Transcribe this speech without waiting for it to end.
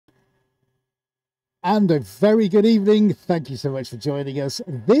And a very good evening. Thank you so much for joining us.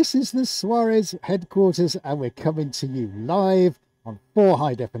 This is the Suarez headquarters, and we're coming to you live on 4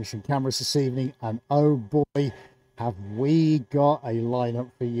 high definition cameras this evening. And oh boy, have we got a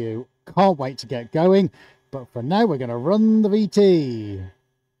lineup for you. Can't wait to get going. But for now, we're going to run the VT.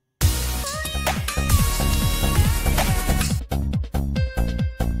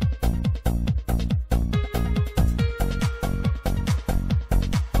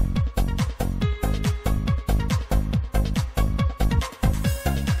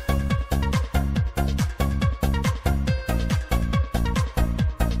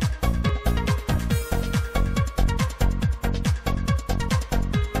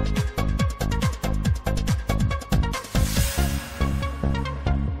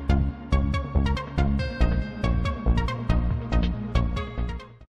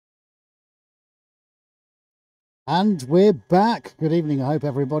 And we're back. Good evening. I hope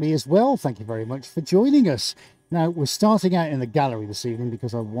everybody is well. Thank you very much for joining us. Now, we're starting out in the gallery this evening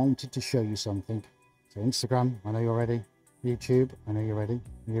because I wanted to show you something. So Instagram, I know you're ready. YouTube, I know you're ready.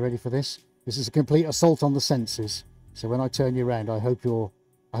 Are you ready for this? This is a complete assault on the senses. So when I turn you around, I hope you're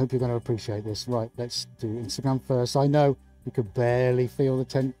going to appreciate this. Right, let's do Instagram first. I know you could barely feel the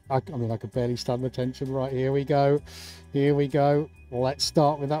tension. I could barely stand the tension. Right, here we go. Here we go. Let's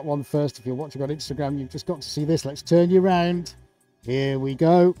start with that one first. If you're watching on Instagram, you've just got to see this. Let's turn you around. Here we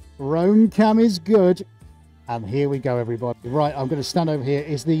go. Roam cam is good. And here we go, everybody. Right, I'm going to stand over here.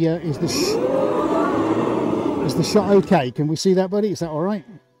 Is the shot okay? Can we see that, buddy? Is that all right?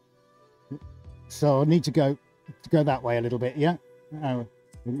 So I need to go that way a little bit, yeah? Oh,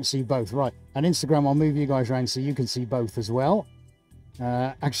 we can see both, right. And Instagram, I'll move you guys around so you can see both as well.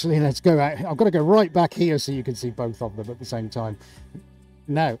 Actually, let's go out. I've got to go right back here so you can see both of them at the same time.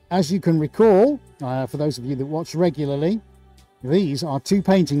 Now, as you can recall, for those of you that watch regularly, these are 2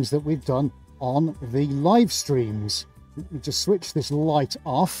 paintings that we've done on the live streams. We just switch this light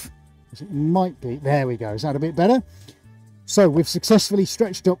off. It might be. There we go. Is that a bit better? So we've successfully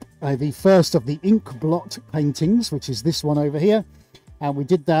stretched up the first of the ink blot paintings, which is this one over here. And we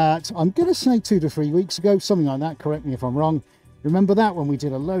did that, I'm going to say 2 to 3 weeks ago, something like that. Correct me if I'm wrong. Remember that when we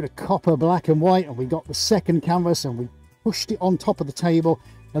did a load of copper, black and white, and we got the second canvas and we pushed it on top of the table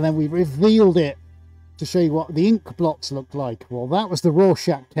and then we revealed it to show you what the ink blots looked like. Well, that was the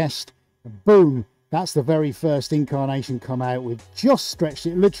Rorschach test. And boom, that's the very first incarnation come out. We've just stretched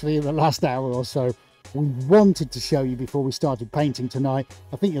it literally in the last hour or so. We wanted to show you before we started painting tonight.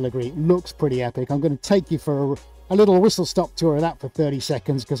 I think you'll agree, it looks pretty epic. I'm going to take you for a little whistle-stop tour of that for 30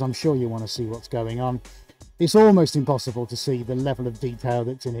 seconds because I'm sure you want to see what's going on. It's almost impossible to see the level of detail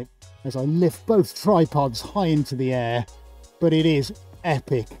that's in it as I lift both tripods high into the air, but it is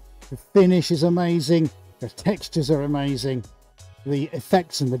epic. The finish is amazing, the textures are amazing, the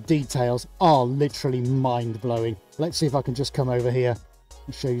effects and the details are literally mind-blowing. Let's see if I can just come over here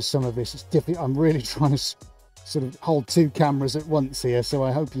and show you some of this. It's difficult. I'm really trying to sort of hold 2 cameras at once here, so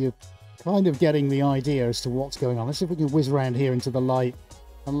I hope you're kind of getting the idea as to what's going on. Let's see if we can whiz around here into the light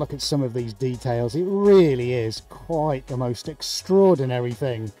and look at some of these details. It really is quite the most extraordinary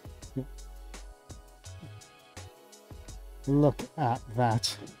thing. Look at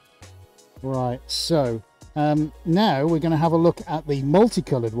that. Right, so now we're going to have a look at the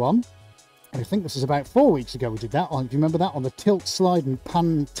multicolored one. I think this is about 4 weeks ago we did that. Do you remember that on the tilt slide and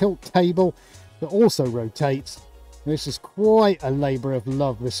pan tilt table that also rotates? This is quite a labor of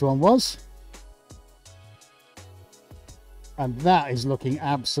love, this one was. And that is looking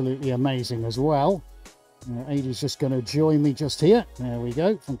absolutely amazing as well. Adie's just going to join me just here. There we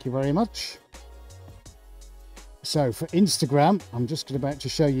go. Thank you very much. So for Instagram, I'm just about to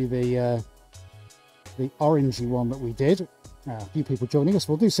show you the orangey one that we did. A few people joining us.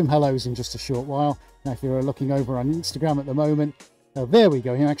 We'll do some hellos in just a short while. Now, if you're looking over on Instagram at the moment, there we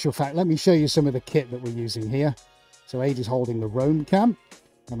go. In actual fact, let me show you some of the kit that we're using here. So Adie's holding the Roam cam,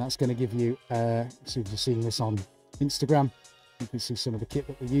 and that's going to give you, so if you're seeing this on Instagram, you can see some of the kit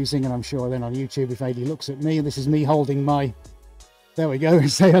that we're using, and I'm sure then on YouTube, if Adie looks at me, this is me holding my, there we go,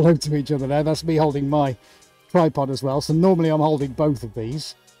 say hello to each other there, that's me holding my tripod as well. So normally I'm holding both of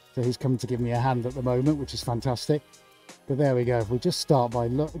these, so he's come to give me a hand at the moment, which is fantastic. But there we go. If we just start by,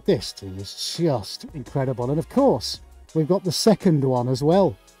 look, this thing is just incredible. And of course, we've got the second one as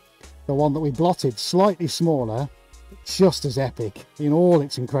well, the one that we blotted, slightly smaller, but just as epic in all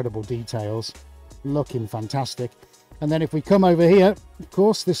its incredible details, looking fantastic. And then if we come over here, of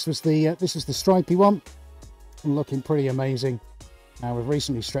course, this was the stripy one, and looking pretty amazing. Now we've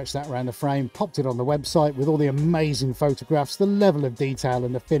recently stretched that around the frame, popped it on the website with all the amazing photographs. The level of detail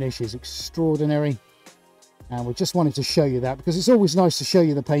and the finish is extraordinary. And we just wanted to show you that because it's always nice to show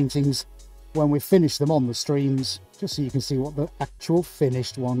you the paintings when we finish them on the streams, just so you can see what the actual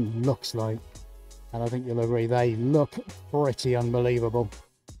finished one looks like. And I think you'll agree they look pretty unbelievable.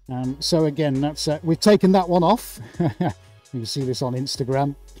 So again, that's we've taken that one off. You can see this on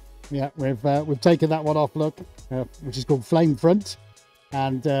Instagram. Yeah, we've taken that one off, look, which is called Flame Front,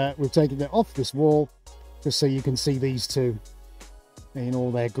 and we've taken it off this wall just so you can see these two in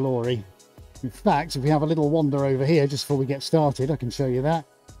all their glory. In fact, if we have a little wander over here just before we get started, I can show you that.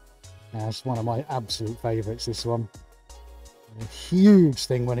 That's one of my absolute favourites, this one. A huge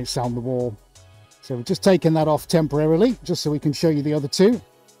thing when it's on the wall. So we've just taken that off temporarily, just so we can show you the other two.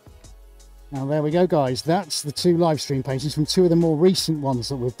 Now there we go, guys. That's the two live stream paintings from two of the more recent ones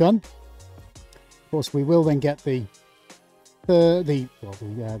that we've done. Of course, we will then get the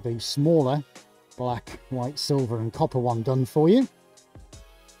smaller black, white, silver, and copper one done for you.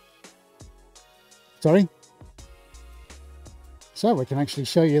 Sorry. So we can actually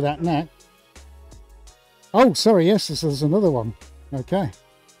show you that now. Oh, sorry. Yes, this is another one. Okay.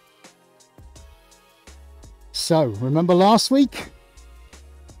 So remember last week?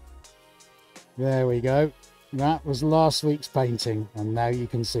 There we go. That was last week's painting, and now you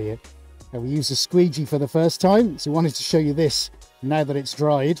can see it. And we used a squeegee for the first time, so we wanted to show you this now that it's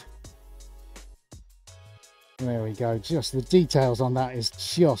dried. There we go. Just the details on that is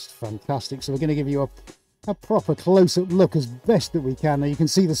just fantastic. So we're going to give you a proper close-up look as best that we can. Now you can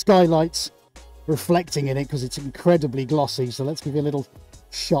see the skylights reflecting in it because it's incredibly glossy. So let's give you a little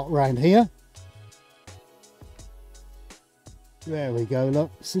shot round here. There we go, look.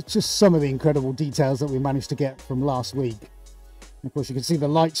 So it's just some of the incredible details that we managed to get from last week. And of course, you can see the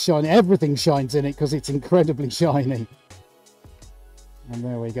lights shine. Everything shines in it because it's incredibly shiny. And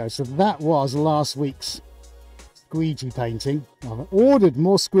there we go. So that was last week's squeegee painting. I've ordered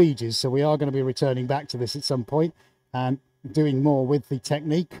more squeegees, so we are going to be returning back to this at some point and doing more with the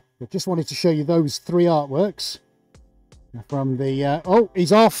technique. I just wanted to show you those three artworks from the... oh,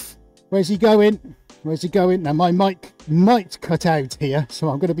 he's off. Where's he going? Where's he going? Now my mic might cut out here, so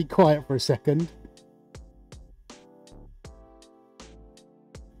I'm going to be quiet for a second.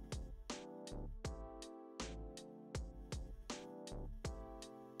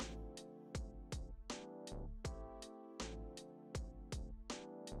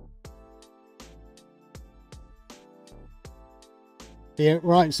 Yeah,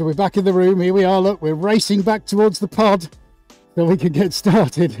 right, so we're back in the room. Here we are, look, we're racing back towards the pod so we can get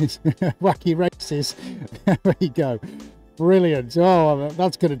started. Wacky races. There we go. Brilliant. Oh,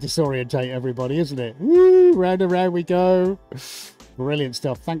 that's going to disorientate everybody, isn't it? Woo, round and round we go. Brilliant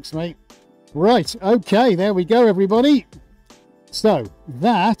stuff. Thanks, mate. Right, okay, there we go, everybody. So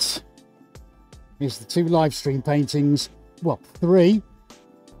that is the two live stream paintings. Well, three.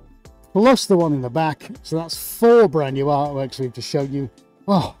 Plus the one in the back. So that's four brand new artworks we've just shown you.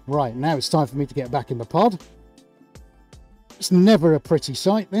 Oh, right, now it's time for me to get back in the pod. It's never a pretty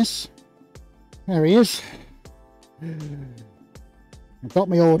sight, this. There he is. I've got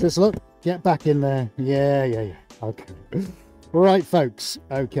my orders, look. Get back in there. Yeah. Okay. All right, folks.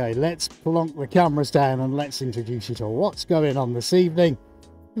 Okay, let's plonk the cameras down and let's introduce you to what's going on this evening.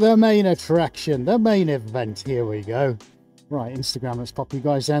 The main attraction, the main event. Here we go. Right, Instagram, let's pop you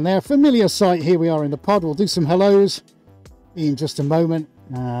guys down there. Familiar sight, here we are in the pod. We'll do some hellos in just a moment.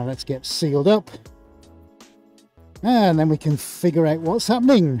 Let's get sealed up. And then we can figure out what's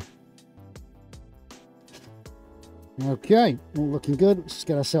happening. Okay, all looking good. Let's just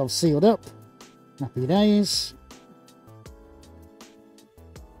get ourselves sealed up. Happy days.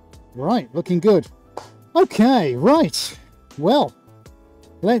 Right, looking good. Okay, right. Well,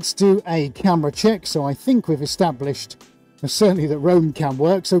 let's do a camera check. So I think we've established certainly that roam cam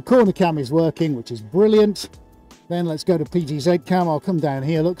works. So corner cam is working, which is brilliant. Then let's go to PTZ cam. I'll come down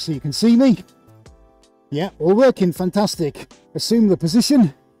here, look, so you can see me. Yeah, all working, fantastic. Assume the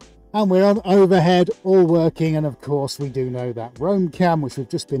position, and we're on overhead, all working. And of course, we do know that roam cam, which we've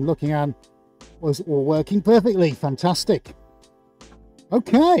just been looking at, was all working perfectly. Fantastic.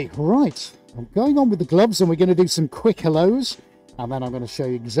 Okay, right. I'm going on with the gloves, and we're going to do some quick hellos, and then I'm going to show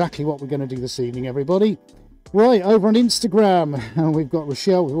you exactly what we're going to do this evening, everybody. Right, over on Instagram, and we've got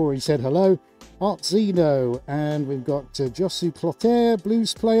Rochelle, we've already said hello, Artzino, and we've got Josu Clotaire,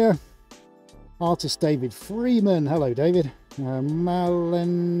 blues player, artist David Freeman, hello David,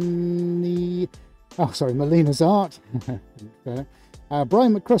 Melina's art, Brian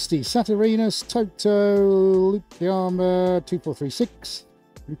McCrusty, Saturnus, Toto, Luciama, 2436,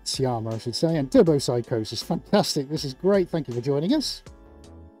 Tiama I should say, and Turbo Psychosis, fantastic, this is great, thank you for joining us.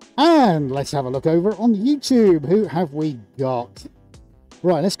 And let's have a look over on YouTube. Who have we got?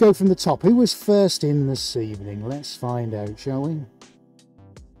 Right, let's go from the top. Who was first in this evening? Let's find out, shall we?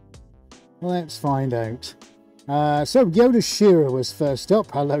 Let's find out. So Yoda Shearer was first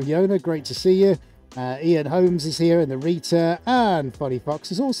up. Hello Yoda, great to see you. Ian Holmes is here in the Rita, and Funny Fox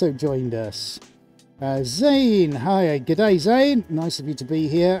has also joined us. Zane, hi, g'day Zane, nice of you to be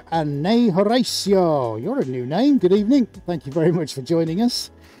here. And Nay Horatio, you're a new name, good evening, thank you very much for joining us.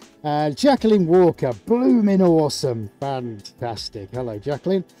 Jacqueline Walker, blooming awesome, fantastic, hello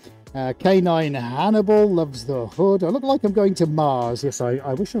Jacqueline. K9 Hannibal loves the hood. I look like I'm going to Mars. Yes,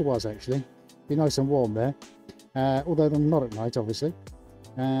 I wish I was actually. Be nice and warm there. Although I'm not at night, obviously.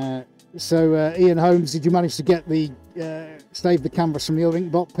 So Ian Holmes, did you manage to get the save the canvas from your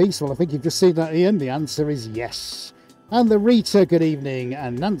Inkbot piece? Well, I think you've just seen that, Ian. The answer is yes. And the Rita, good evening.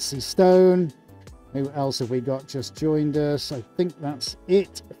 And Nancy Stone. Who else have we got just joined us? I think that's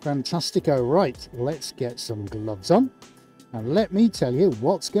it. Fantastico. Right, let's get some gloves on. And let me tell you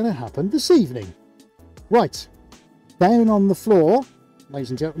what's going to happen this evening. Right, down on the floor,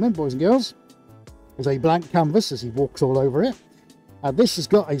 ladies and gentlemen, boys and girls, is a blank canvas as he walks all over it. This has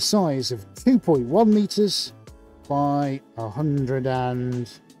got a size of 2.1 meters by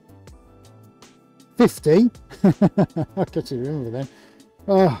 150. I can't even remember then.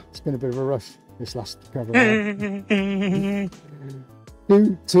 Oh, it's been a bit of a rush this last cover.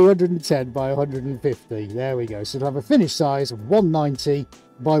 210 by 150. There we go. So it'll have a finished size of 190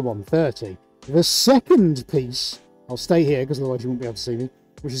 by 130. The second piece, I'll stay here because otherwise you won't be able to see me,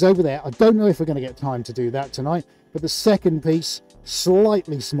 which is over there. I don't know if we're going to get time to do that tonight, but the second piece,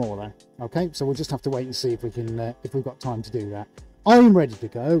 slightly smaller. Okay, so we'll just have to wait and see if we can, if we've got time to do that. I'm ready to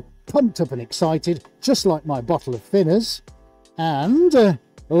go, pumped up and excited, just like my bottle of thinners. And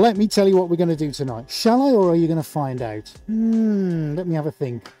let me tell you what we're going to do tonight. Shall I, or are you going to find out? Let me have a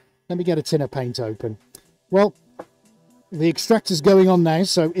think. Let me get a tin of paint open. Well, the extractor's going on now,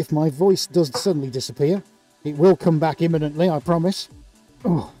 so if my voice does suddenly disappear, it will come back imminently, I promise.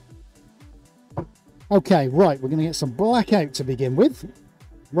 Oh. Okay, right, we're going to get some blackout to begin with.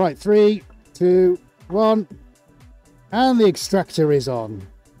 Right, 3, 2, 1. And the extractor is on.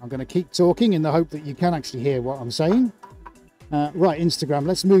 I'm going to keep talking in the hope that you can actually hear what I'm saying. Right, Instagram,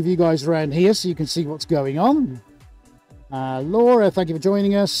 let's move you guys around here so you can see what's going on. Laura, thank you for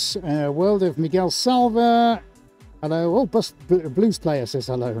joining us. World of Miguel Salva. Hello. Oh, Blues Player says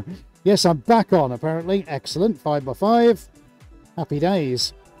hello. Yes, I'm back on, apparently. Excellent. 5x5. Happy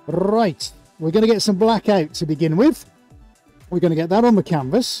days. Right, we're going to get some blackout to begin with. We're going to get that on the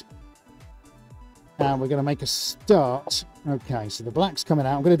canvas. And we're going to make a start. Okay, so the black's coming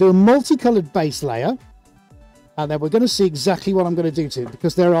out. I'm going to do a multicolored base layer. And then we're going to see exactly what I'm going to do to it,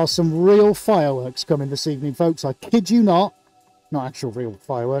 because there are some real fireworks coming this evening, folks. I kid you not. Not actual real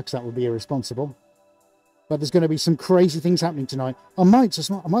fireworks. That would be irresponsible. But there's going to be some crazy things happening tonight. I might as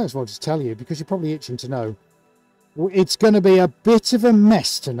well just tell you, because you're probably itching to know. It's going to be a bit of a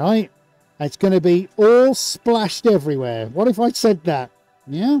mess tonight. It's going to be all splashed everywhere. What if I said that?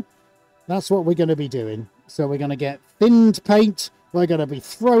 Yeah? That's what we're going to be doing. So we're going to get thinned paint. We're going to be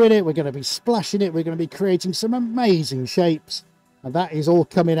throwing it. We're going to be splashing it. We're going to be creating some amazing shapes. And that is all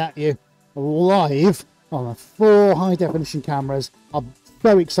coming at you live on 4 high-definition cameras. I'm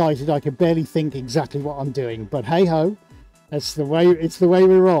so excited I can barely think exactly what I'm doing. But hey-ho, it's the way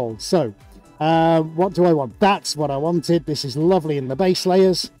we roll. So, what do I want? That's what I wanted. This is lovely in the base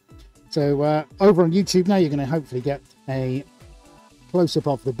layers. So, over on YouTube now, you're going to hopefully get a close-up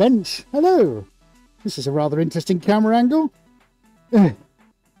of the bench. Hello. This is a rather interesting camera angle.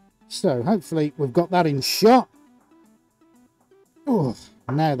 So hopefully we've got that in shot. Oh,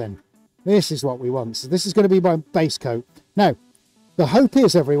 now then, this is what we want. So this is going to be my base coat. Now, the hope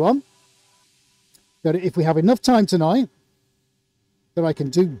is, everyone, that if we have enough time tonight, that I can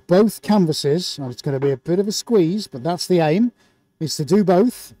do both canvases. And it's going to be a bit of a squeeze, but that's the aim, is to do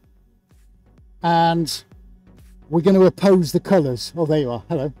both. And we're going to oppose the colours. Oh, there you are.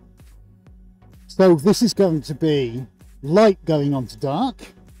 Hello. So this is going to be light going on to dark,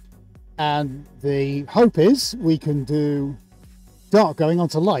 and the hope is we can do dark going on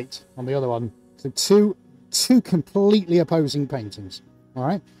to light on the other one. So two completely opposing paintings, all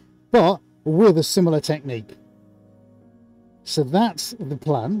right, but with a similar technique. So that's the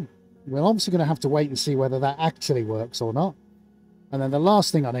plan. We're obviously going to have to wait and see whether that actually works or not. And then the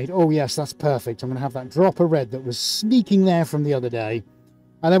last thing I need, oh yes, that's perfect, I'm going to have that drop of red that was sneaking there from the other day.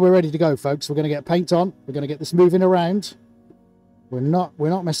 And then we're ready to go, folks. We're going to get paint on. We're going to get this moving around. We're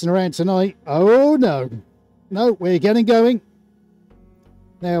not messing around tonight. Oh, no. No, we're getting going.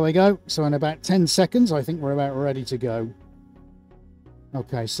 There we go. So in about 10 seconds, I think we're about ready to go.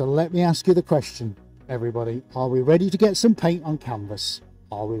 Okay, so let me ask you the question, everybody. Are we ready to get some paint on canvas?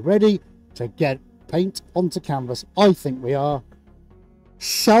 Are we ready to get paint onto canvas? I think we are.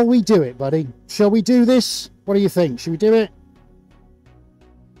 Shall we do it, buddy? Shall we do this? What do you think? Should we do it?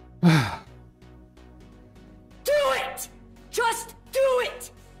 Do it! Just do it!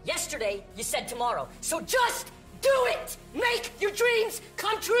 Yesterday, you said tomorrow. So just do it! Make your dreams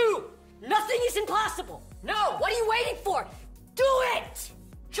come true! Nothing is impossible. No, what are you waiting for? Do it!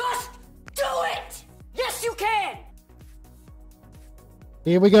 Just do it! Yes, you can!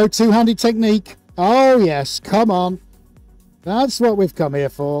 Here we go, two-handed technique. Oh, yes, come on. That's what we've come here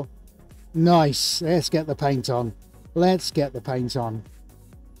for. Nice. Let's get the paint on. Let's get the paint on.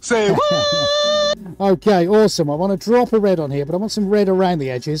 Say what? Okay, awesome. I want to drop a red on here, but I want some red around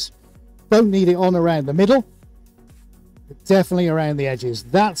the edges. Don't need it on around the middle. Definitely around the edges.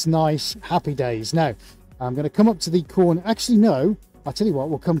 That's nice. Happy days. Now, I'm going to come up to the corner. Actually, no. I'll tell you what,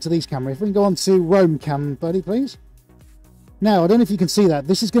 we'll come to these cameras. If we can go on to Roam Cam, buddy, please. Now, I don't know if you can see that.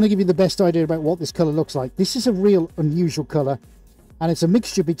 This is going to give you the best idea about what this colour looks like. This is a real unusual colour. And it's a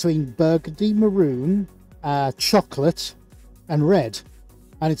mixture between burgundy, maroon, chocolate and red.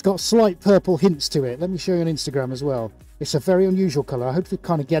 And it's got slight purple hints to it. Let me show you on Instagram as well. It's a very unusual colour. I hope you're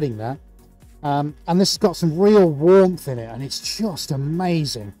kind of getting that. And this has got some real warmth in it. And it's just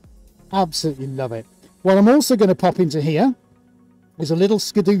amazing. Absolutely love it. What I'm also going to pop into here is a little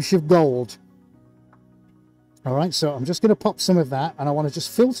skadoosh of gold. All right, so I'm just going to pop some of that, and I want to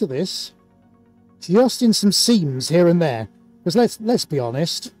just filter this just in some seams here and there. Because let's be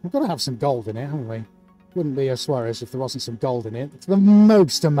honest, we've got to have some gold in it, haven't we? Wouldn't be a Suarez if there wasn't some gold in it. It's the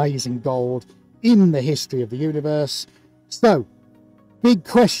most amazing gold in the history of the universe. So, big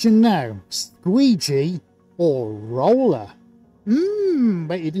question now. Squeegee or roller?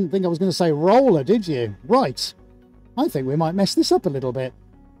 Bet you didn't think I was going to say roller, did you? Right. I think we might mess this up a little bit.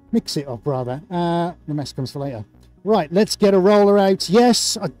 Mix it up, rather. The mess comes for later. Right, let's get a roller out.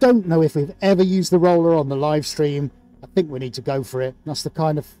 Yes, I don't know if we've ever used the roller on the live stream. I think we need to go for it. That's the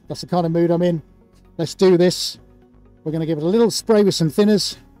kind of mood I'm in. Let's do this. We're going to give it a little spray with some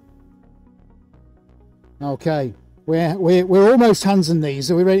thinners. Okay, we're almost hands and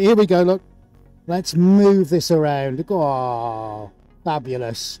knees. Are we ready? Here we go. Look, let's move this around. Oh,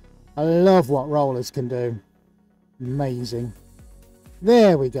 fabulous! I love what rollers can do. Amazing.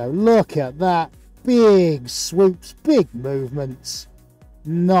 There we go. Look at that. Big swoops, big movements.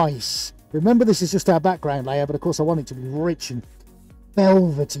 Nice. Remember, this is just our background layer, but of course I want it to be rich and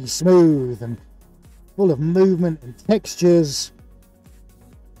velvety smooth and full of movement and textures.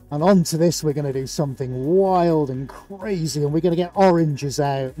 And onto this, we're going to do something wild and crazy, and we're going to get oranges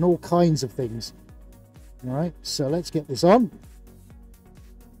out and all kinds of things. All right, so let's get this on.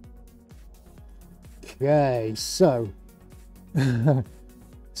 Okay, so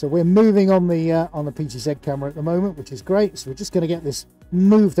so we're moving on the PTZ camera at the moment, which is great. So we're just going to get this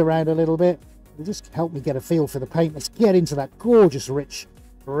moved around a little bit. It'll just help me get a feel for the paint. Let's get into that gorgeous rich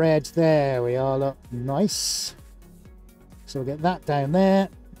red. There we are. Look, nice. So we'll get that down there.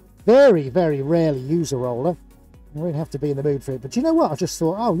 Very, very rarely use a roller. I won't have to be in the mood for it. But you know what? I just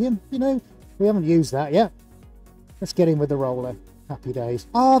thought, oh, you know, we haven't used that yet. Let's get in with the roller. Happy days.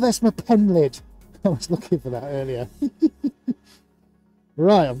 Oh, there's my pen lid. I was looking for that earlier.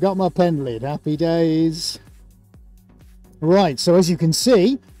 Right, I've got my pen lid. Happy days. Right, so as you can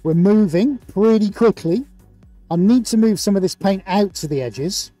see, we're moving pretty quickly. I need to move some of this paint out to the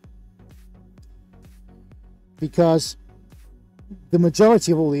edges, because the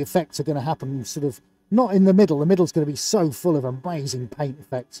majority of all the effects are going to happen sort of not in the middle. The middle's going to be so full of amazing paint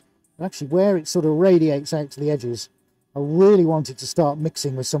effects. And actually, where it sort of radiates out to the edges, I really wanted to start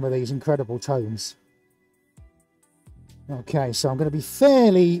mixing with some of these incredible tones. Okay, so I'm going to be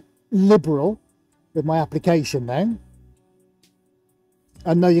fairly liberal with my application now.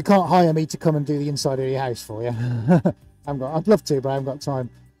 And no, you can't hire me to come and do the inside of your house for you. I'd love to, but I haven't got time.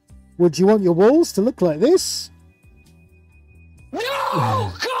 Would you want your walls to look like this?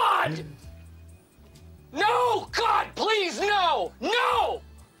 No, God! No, God, please, no! No!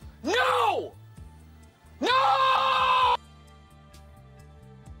 No! No!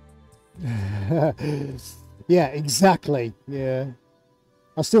 Yeah, exactly. Yeah,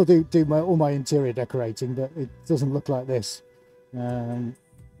 I still do all my interior decorating, but it doesn't look like this.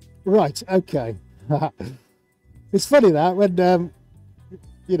 Right, okay. It's funny that when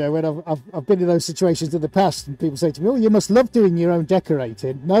you know, when I've been in those situations in the past, and people say to me, "Oh, you must love doing your own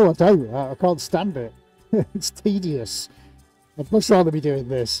decorating." No, I don't. I can't stand it. It's tedious. I'd much rather be doing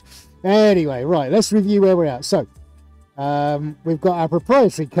this. Anyway, right, let's review where we're at. So we've got our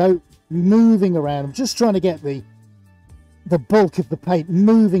proprietary coat moving around. I'm just trying to get the bulk of the paint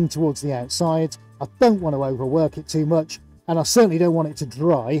moving towards the outside. I don't want to overwork it too much, and I certainly don't want it to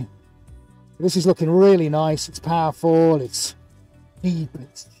dry. This is looking really nice. It's powerful. It's deep,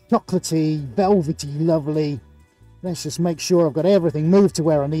 it's chocolatey, velvety, lovely. Let's just make sure I've got everything moved to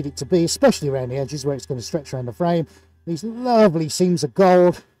where I need it to be, especially around the edges where it's going to stretch around the frame. These lovely seams of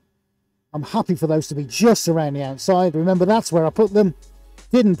gold. I'm happy for those to be just around the outside. Remember, that's where I put them.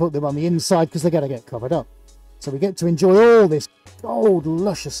 Didn't put them on the inside because they're going to get covered up. So we get to enjoy all this gold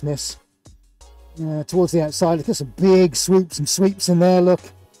lusciousness towards the outside. Look at some big swoops and sweeps in there, look.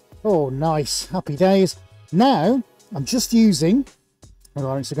 Oh, nice. Happy days. Now, I'm just using, on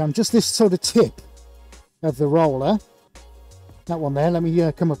our Instagram, just this sort of tip of the roller. That one there. Let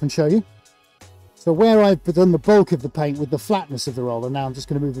me come up and show you. So where I've done the bulk of the paint with the flatness of the roller, now I'm just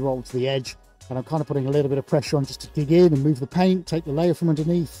going to move the roller to the edge. And I'm kind of putting a little bit of pressure on just to dig in and move the paint, take the layer from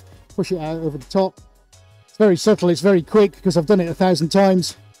underneath, push it out over the top. It's very subtle, it's very quick because I've done it 1,000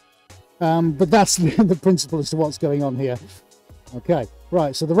 times. But that's the principle as to what's going on here. Okay,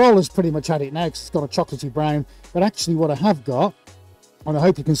 right, so the roller's pretty much at it now because it's got a chocolatey brown. But actually what I have got, and I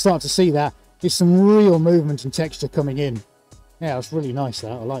hope you can start to see that, is some real movement and texture coming in. Yeah, it's really nice,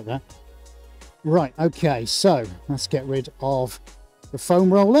 that. I like that. Right, okay, so let's get rid of the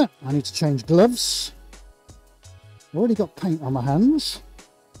foam roller. I need to change gloves. I've already got paint on my hands.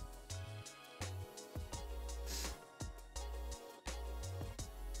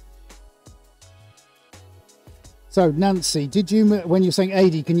 So Nancy, did you, when you're saying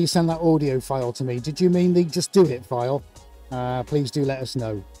AD, can you send that audio file to me? Did you mean the Just Do It file? Please do let us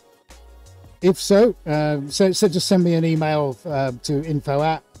know. If so, so just send me an email to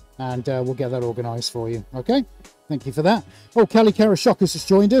info@ and we'll get that organised for you. Okay, thank you for that. Oh, Kelly Karashokis has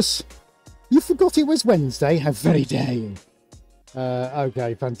joined us. You forgot it was Wednesday. How very dare you?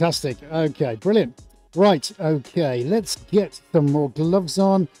 Okay, fantastic. Okay, brilliant. Right, okay, let's get some more gloves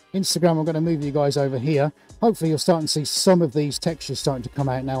on. Instagram, I'm going to move you guys over here. Hopefully you're starting to see some of these textures starting to come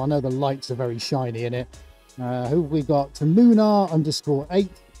out now. I know the lights are very shiny in it. Who have we got? Tamunar_8.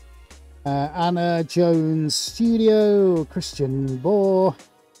 Anna Jones Studio. Christian Bohr.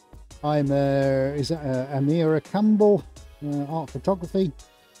 I'm Amira Campbell, art photography.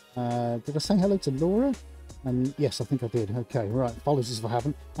 Did I say hello to Laura? Yes, I think I did. Okay, right. Apologies if I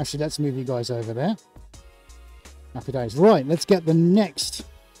haven't. Actually, let's move you guys over there. Happy days. Right, let's get the next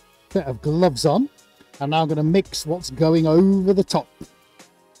set of gloves on. And now I'm going to mix what's going over the top.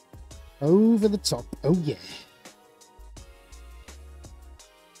 Over the top. Oh, yeah.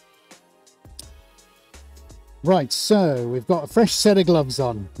 Right, so we've got a fresh set of gloves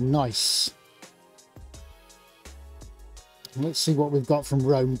on. Nice. Let's see what we've got from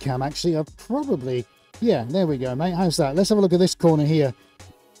Rome Cam. Actually, I've probably... Yeah, there we go, mate. How's that? Let's have a look at this corner here.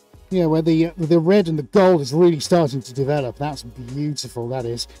 Yeah, where the red and the gold is really starting to develop. That's beautiful, that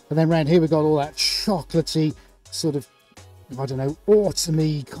is. And then around here we've got all that chocolatey, sort of, I don't know,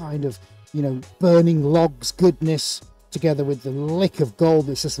 autumny kind of, you know, burning logs goodness, together with the lick of gold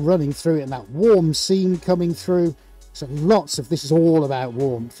that's just running through it and that warm seam coming through. So lots of this is all about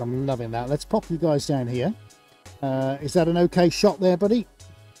warmth. I'm loving that. Let's pop you guys down here. Is that an okay shot there, buddy?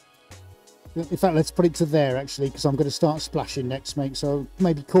 In fact, let's put it to there actually, because I'm going to start splashing next, mate. So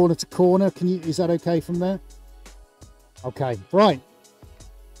maybe corner to corner. Is that okay from there? Okay, right.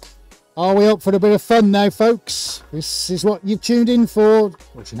 Are we up for a bit of fun now, folks? This is what you've tuned in for.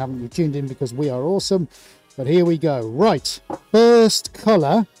 Which you haven't. You've tuned in because we are awesome. But here we go. Right, first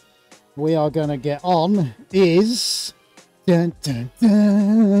colour we are going to get on is... Dun, dun,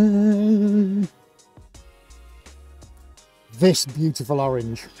 dun. This beautiful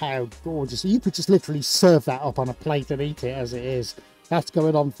orange. How gorgeous. You could just literally serve that up on a plate and eat it as it is. That's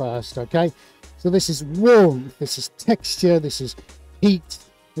going on first, okay? So this is warmth, this is texture, this is heat,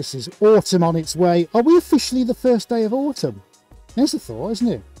 this is autumn on its way. Are we officially the first day of autumn? There's a thought, isn't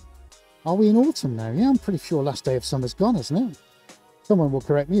it? Are we in autumn now? Yeah, I'm pretty sure last day of summer's gone, isn't it? Someone will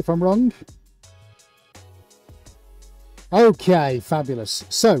correct me if I'm wrong. Okay, fabulous.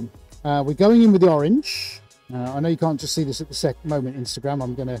 So, we're going in with the orange. I know you can't just see this at the moment, Instagram.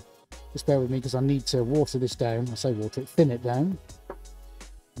 I'm going to, just bear with me because I need to water this down. I say water it, thin it down.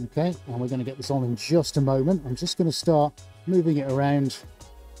 Okay, and we're going to get this on in just a moment. I'm just going to start moving it around,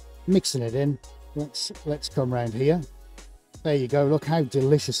 mixing it in. Let's come round here. There you go. Look how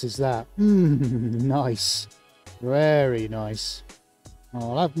delicious is that. Nice. Very nice.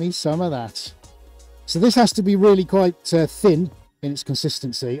 I'll have me some of that. So this has to be really quite thin in its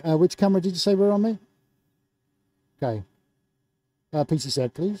consistency. Which camera did you say we're on, mate? Okay. PC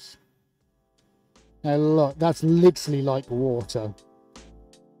said, please. Now look, that's literally like water.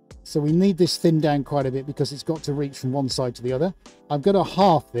 So we need this thinned down quite a bit because it's got to reach from one side to the other. I'm going to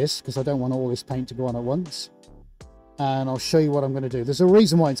half this because I don't want all this paint to go on at once. And I'll show you what I'm going to do. There's a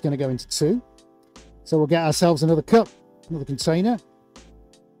reason why it's going to go into two. So we'll get ourselves another cup, another container.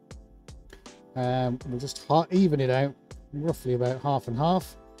 We'll just even it out, roughly about half and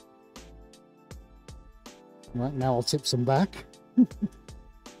half. Right, now I'll tip some back.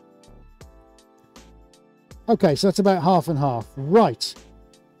 Okay, so that's about half and half. Right,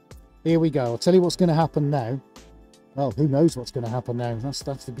 here we go. I'll tell you what's going to happen now. Well, who knows what's going to happen now? That's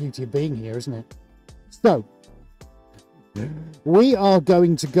the beauty of being here, isn't it? So, we are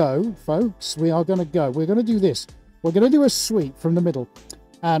going to go, folks. We are going to go. We're going to do this. We're going to do a sweep from the middle.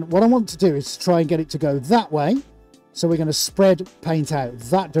 And what I want to do is try and get it to go that way. So we're going to spread paint out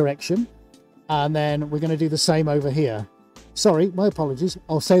that direction. And then we're going to do the same over here. Sorry, my apologies.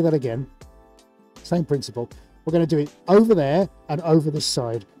 I'll say that again. Same principle. We're going to do it over there and over this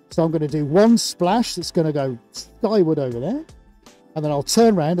side. So I'm going to do one splash that's going to go skyward over there. And then I'll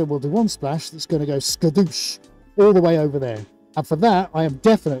turn around and we'll do one splash that's going to go skadoosh all the way over there. And for that, I am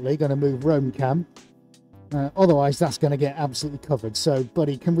definitely going to move Roam Cam. Otherwise, that's going to get absolutely covered. So,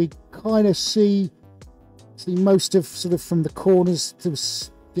 buddy, can we kind of see most of sort of from the corners to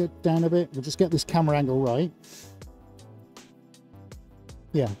get down a bit? We'll just get this camera angle right.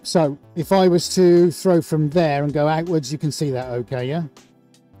 Yeah, so if I was to throw from there and go outwards, you can see that okay, yeah?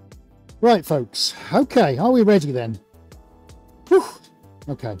 Right, folks. Okay, are we ready then? Whew.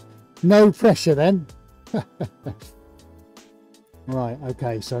 Okay, no pressure then. Right,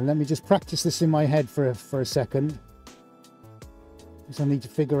 okay, so let me just practice this in my head for a second. Because I need to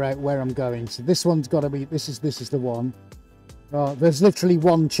figure out where I'm going. So this one's got to be, this is the one. There's literally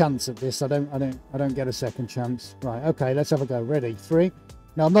one chance at this. I don't get a second chance. Right, okay, let's have a go. Ready? 3.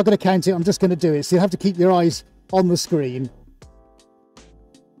 No, I'm not going to count it. I'm just going to do it. So you have to keep your eyes on the screen.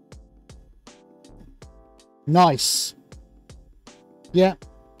 Nice. Yeah,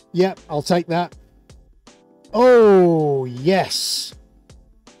 I'll take that. Oh, yes.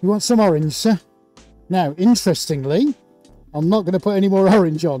 You want some orange, sir? Now, interestingly, I'm not going to put any more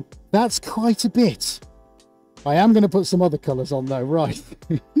orange on. That's quite a bit. I am going to put some other colours on, though. Right.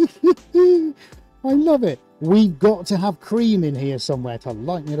 I love it. We've got to have cream in here somewhere to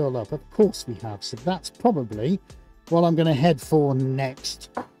lighten it all up. Of course we have. So that's probably what I'm going to head for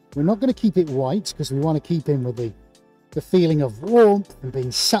next. We're not going to keep it white because we want to keep in with the feeling of warmth and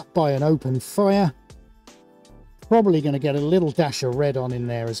being sat by an open fire. Probably going to get a little dash of red on in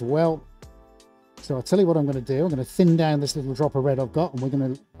there as well. So I'll tell you what I'm going to do. I'm going to thin down this little drop of red I've got, and we're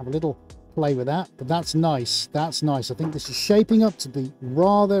going to have a little play with that. But that's nice. That's nice. I think this is shaping up to be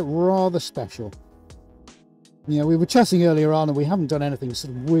rather special. You know, we were chatting earlier on, and we haven't done anything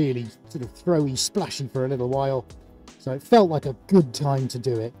sort of really sort of throwy, splashy for a little while. So it felt like a good time to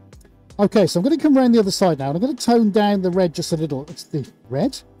do it. Okay, so I'm going to come around the other side now, and I'm going to tone down the red just a little. It's the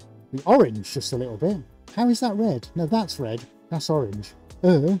red? The orange just a little bit. How is that red? No, that's red. That's orange.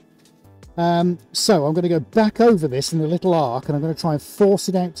 So I'm going to go back over this in a little arc, and I'm going to try and force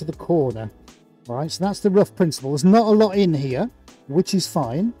it out to the corner. All right, so that's the rough principle. There's not a lot in here, which is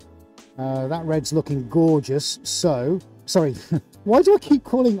fine. That red's looking gorgeous. So, sorry, why do I keep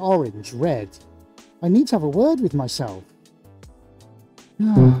calling orange red? I need to have a word with myself.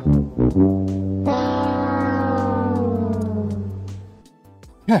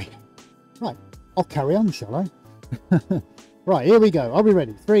 Okay, right, I'll carry on, shall I? Right, here we go. Are we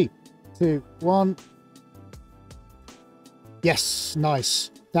ready? 3, 2, 1. Yes, nice.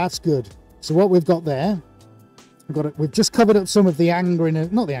 That's good. So what we've got there, we've just covered up some of the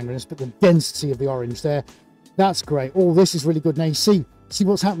angriness, not the angriness, but the density of the orange there. That's great. Oh, this is really good. Now you see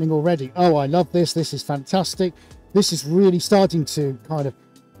what's happening already. Oh, I love this. This is fantastic. This is really starting to kind of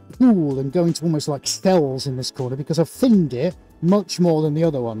pool and go into almost like cells in this corner because I've thinned it much more than the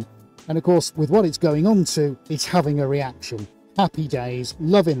other one. And of course, with what it's going on to, it's having a reaction. Happy days.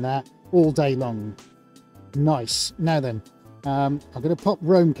 Loving that all day long. Nice. Now then, I'm going to pop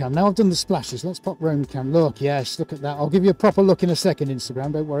Roam Cam. Now I've done the splashes. Let's pop Roam Cam. Look, yes, look at that. I'll give you a proper look in a second,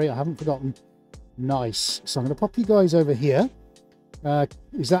 Instagram. Don't worry, I haven't forgotten. Nice. So I'm going to pop you guys over here.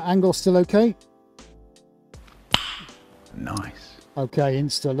 Is that angle still okay? Nice. Okay,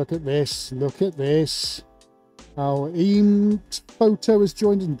 Insta, look at this. Look at this. Our photo has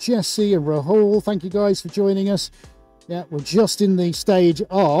joined in. Jesse and Rahul, thank you guys for joining us. Yeah, we're just in the stage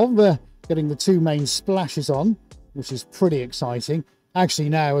of getting the 2 main splashes on, which is pretty exciting. Actually,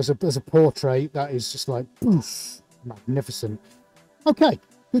 now as a portrait, that is just like poof, magnificent. Okay,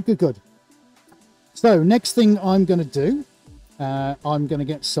 good. So next thing I'm going to do, I'm going to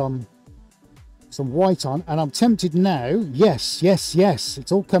get some white on, and I'm tempted now. Yes,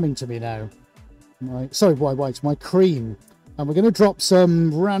 it's all coming to me now. My cream. And we're going to drop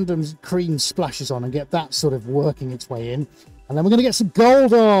some random cream splashes on and get that sort of working its way in. And then we're going to get some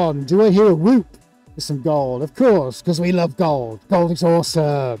gold on. Do I hear a whoop? There's some gold, of course, because we love gold. Gold is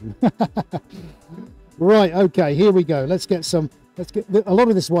awesome. Right, okay, here we go. Let's get some. Let's get a lot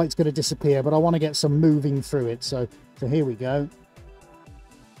of this white's going to disappear, but I want to get some moving through it. So here we go.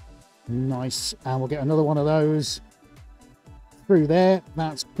 Nice, and we'll get another one of those through there.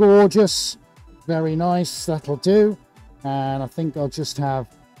 That's gorgeous. Very nice. That'll do. And I think I'll just have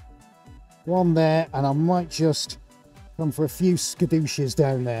one there, and I might just come for a few skadooshes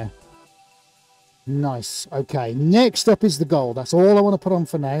down there. Nice. Okay, next up is the gold. That's all I want to put on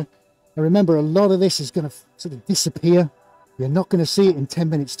for now. And remember, a lot of this is going to sort of disappear. You're not going to see it in 10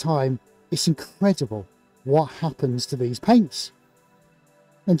 minutes time. It's incredible what happens to these paints.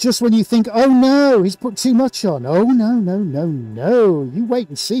 And just when you think, oh no, he's put too much on. Oh no, no, no, no. You wait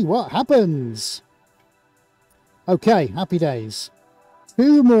and see what happens. Okay, happy days.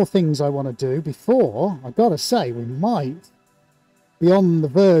 2 more things I want to do before, I gotta say, we might be on the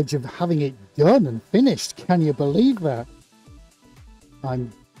verge of having it done and finished. Can you believe that?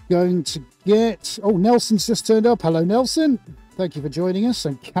 I'm going to get... Oh, Nelson's just turned up. Hello, Nelson. Thank you for joining us.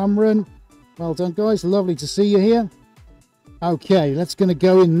 And Cameron, well done, guys. Lovely to see you here. Okay, let's going to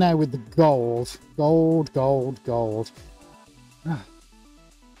go in now with the gold. Gold, gold, gold.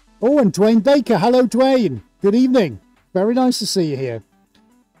 Oh, and Dwayne Baker. Hello, Dwayne. Good evening. Very nice to see you here.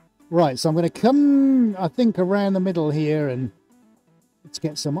 Right, so I'm going to come, I think, around the middle here and let's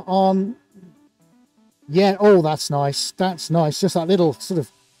get some on. Yeah, oh, that's nice. That's nice. Just that little sort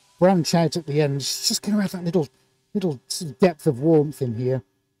of branch out at the end. It's just going to have that little sort of depth of warmth in here.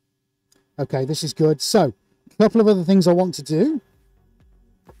 Okay, this is good. So, a couple of other things I want to do.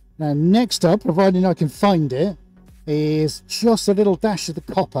 Now, next up, providing I can find it, is just a little dash of the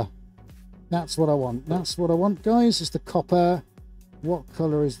copper. That's what I want. That's what I want, guys, is the copper. What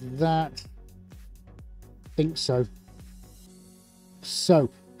colour is that? I think so. So,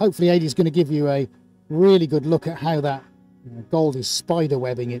 hopefully Adie's going to give you a really good look at how that gold is spider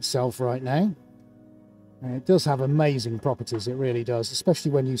webbing itself right now. And it does have amazing properties, it really does,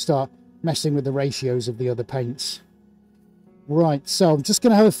 especially when you start messing with the ratios of the other paints. Right, so I'm just going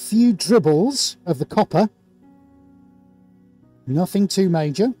to have a few dribbles of the copper. Nothing too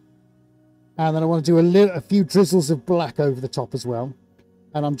major. And then I want to do a few drizzles of black over the top as well.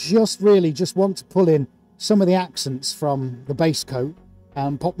 And I'm just want to pull in some of the accents from the base coat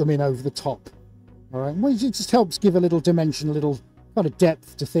and pop them in over the top. All right, well, it just helps give a little dimension, a little kind of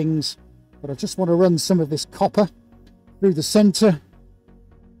depth to things. But I just want to run some of this copper through the center,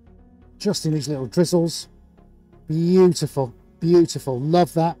 just in these little drizzles. Beautiful, beautiful.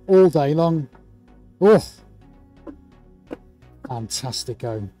 Love that all day long. Oh, fantastic.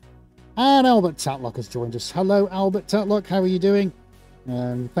 And Albert Tatlock has joined us. Hello, Albert Tatlock. How are you doing?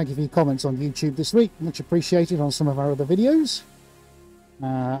 Thank you for your comments on YouTube this week. Much appreciated on some of our other videos.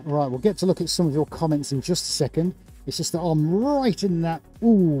 Right, we'll get to look at some of your comments in just a second. It's just that I'm right in that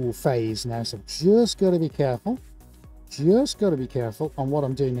ooh phase now, so I've just got to be careful. Just got to be careful on what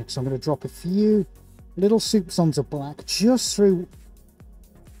I'm doing next. I'm going to drop a few little soupçons of black just through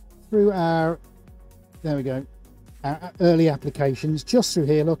our, there we go, our early applications, just through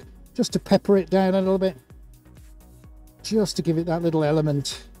here, look, just to pepper it down a little bit, just to give it that little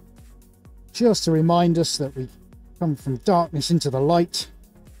element, just to remind us that we come from darkness into the light.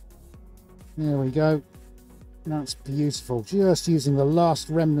 There we go. That's beautiful. Just using the last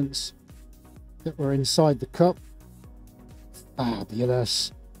remnants that were inside the cup.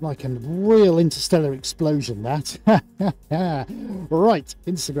 Fabulous. Like a real interstellar explosion, that. Right,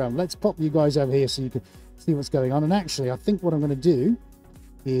 Instagram. Let's pop you guys over here so you can see what's going on. And actually, I think what I'm going to do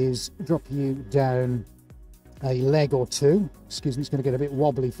is drop you down a leg or two. Excuse me, it's going to get a bit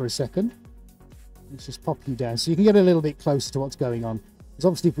wobbly for a second. Let's just pop you down so you can get a little bit closer to what's going on. Because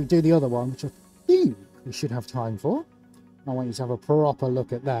obviously if we do the other one, which I think we should have time for, I want you to have a proper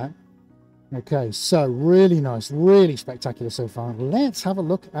look at that. Okay, so really nice, really spectacular so far. Let's have a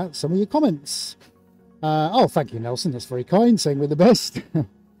look at some of your comments. Oh, thank you, Nelson. That's very kind, saying we're the best.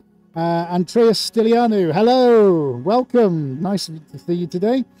 Andrea Stilianu, hello, welcome. Nice to see you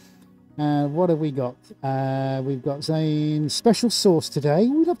today. What have we got? We've got Zane, special sauce today.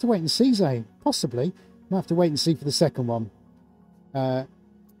 We'd have to wait and see, Zane. Possibly. We'll have to wait and see for the second one.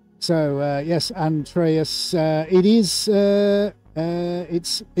 Yes, Andreas, it is,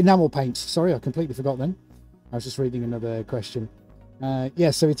 it's enamel paint. Sorry, I completely forgot then. I was just reading another question.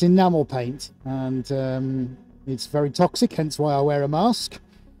 Yeah, so it's enamel paint, and it's very toxic, hence why I wear a mask.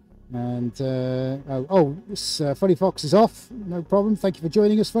 And Funny Fox is off, no problem. Thank you for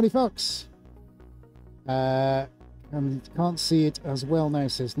joining us, Funny Fox. And can't see it as well now,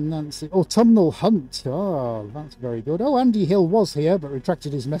 says Nancy. Oh, Tumnal Hunt. Oh, that's very good. Oh, Andy Hill was here but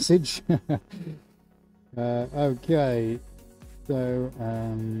retracted his message. Okay, so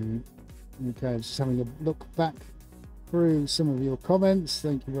okay, just having a look back through some of your comments.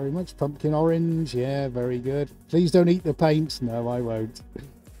 Thank you very much. Pumpkin orange, yeah, very good. Please don't eat the paint. No, I won't.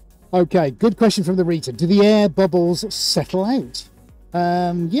 Okay, good question from the reader. Do the air bubbles settle out?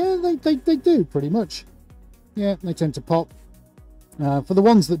 Yeah, they do pretty much. Yeah, they tend to pop. For the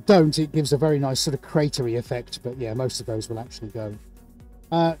ones that don't, it gives a very nice sort of cratery effect, but yeah, most of those will actually go.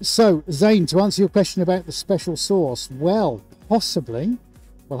 So, Zane, to answer your question about the special sauce, well, possibly.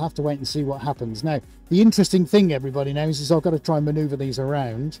 We'll have to wait and see what happens. Now, the interesting thing, everybody knows, is I've got to try and maneuver these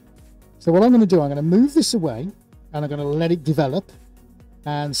around. So what I'm going to do, I'm going to move this away, and I'm going to let it develop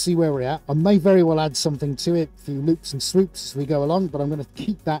and see where we're at. I may very well add something to it, a few loops and swoops as we go along, but I'm going to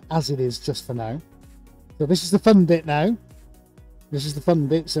keep that as it is just for now. So this is the fun bit now. This is the fun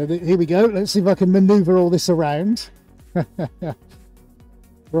bit. So here we go. Let's see if I can maneuver all this around.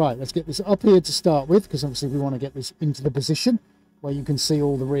 Right, let's get this up here to start with, because obviously we want to get this into the position where you can see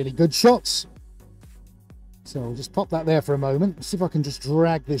all the really good shots. So I'll just pop that there for a moment. Let's see if I can just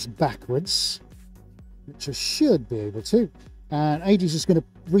drag this backwards, which I should be able to. And Adri's just going to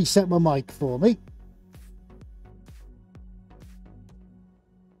reset my mic for me.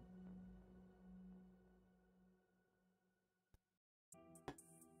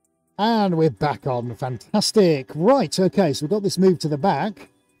 And we're back on. Fantastic. Right, okay, so we've got this moved to the back.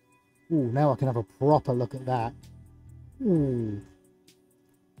 Ooh, now I can have a proper look at that. Ooh.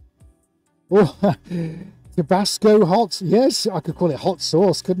 Oh, Tabasco hot. Yes, I could call it hot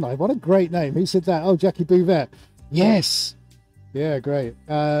sauce, couldn't I? What a great name. Who said that? Oh, Jackie Bouvet. Yes. Yeah, great.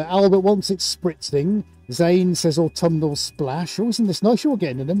 Albert wants it spritzing. Zane says autumnal splash. Oh, isn't this nice? You're all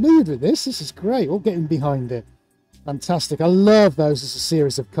getting in the mood with this. This is great. All getting behind it. Fantastic. I love those as a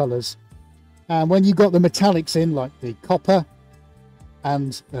series of colours. And when you got the metallics in, like the copper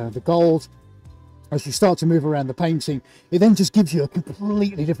and the gold, as you start to move around the painting, it then just gives you a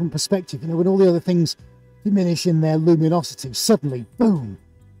completely different perspective. You know, when all the other things diminish in their luminosity, suddenly, boom,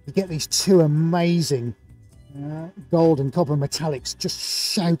 you get these two amazing gold and copper metallics just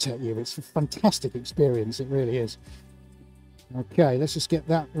shout at you. It's a fantastic experience. It really is. Okay, let's just get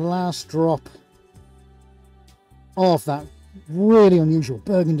that last drop of that really unusual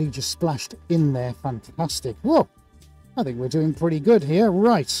burgundy just splashed in there. Fantastic. Whoa, I think we're doing pretty good here.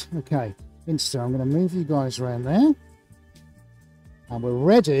 Right, okay. Insta, I'm going to move you guys around there. And we're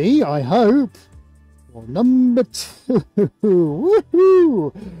ready, I hope, for number 2.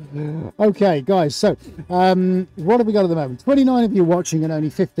 Woohoo! Okay, guys, so what have we got at the moment? 29 of you watching and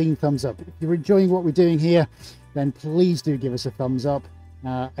only 15 thumbs up. If you're enjoying what we're doing here, then please do give us a thumbs up.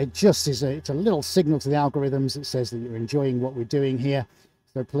 It just is it's a little signal to the algorithms that says that you're enjoying what we're doing here.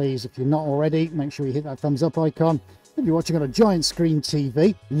 So please, if you're not already, make sure you hit that thumbs up icon. If you're watching on a giant screen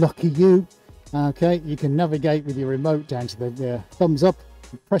TV, lucky you. Okay, you can navigate with your remote down to the thumbs up,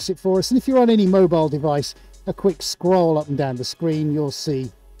 press it for us. And if you're on any mobile device, a quick scroll up and down the screen, you'll see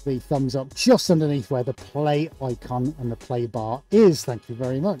the thumbs up just underneath where the play icon and the play bar is. Thank you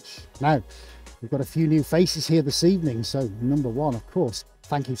very much. Now, we've got a few new faces here this evening. So number one, of course,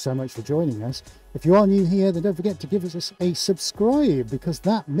 thank you so much for joining us. If you are new here, then don't forget to give us a subscribe, because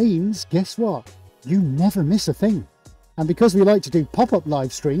that means, guess what? You never miss a thing. And because we like to do pop-up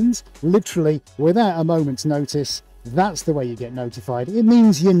live streams, literally without a moment's notice, that's the way you get notified. It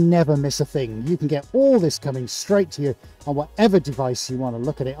means you never miss a thing. You can get all this coming straight to you on whatever device you want to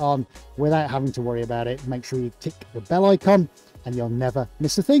look at it on without having to worry about it. Make sure you tick the bell icon and you'll never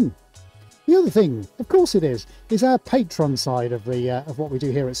miss a thing. The other thing, of course it is our Patreon side of the of what we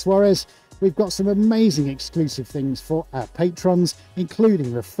do here at Suarez. We've got some amazing exclusive things for our patrons,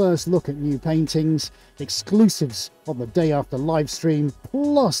 including the first look at new paintings, exclusives on the day after live stream,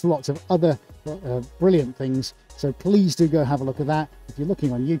 plus lots of other brilliant things. So please do go have a look at that. If you're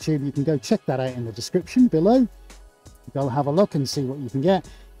looking on YouTube, you can go check that out in the description below. Go have a look and see what you can get.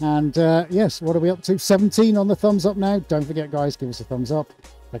 And yes, what are we up to? 17 on the thumbs up now. Don't forget, guys, give us a thumbs up.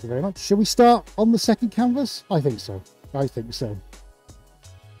 Thank you very much. Should we start on the second canvas? I think so. I think so.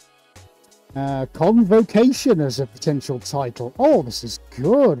 Convocation as a potential title. Oh, this is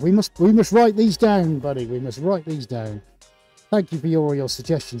good. We must write these down, buddy. We must write these down. Thank you for all your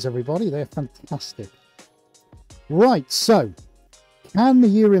suggestions, everybody. They're fantastic. Right, so can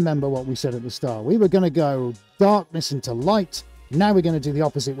you remember what we said at the start? We were going to go darkness into light. Now we're going to do the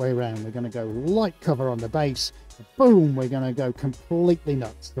opposite way around. We're going to go light cover on the base. Boom, we're going to go completely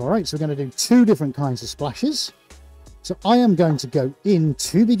nuts. All right, so we're going to do 2 different kinds of splashes. So I am going to go in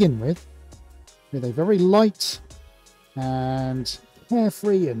to begin with a very light and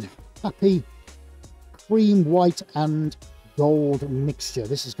carefree and happy cream, white and gold mixture.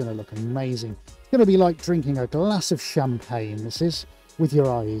 This is going to look amazing. going to be like drinking a glass of champagne, this is, with your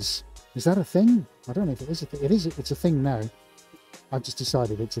eyes. Is that a thing? I don't know if it is a thing. It is, it's a thing now. I've just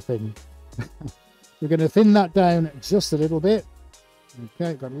decided it's a thing. We're going to thin that down just a little bit.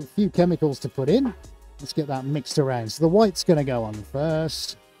 Okay, got a few chemicals to put in. Let's get that mixed around. So the white's going to go on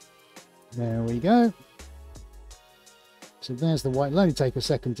first. There we go. So there's the white. It'll only take a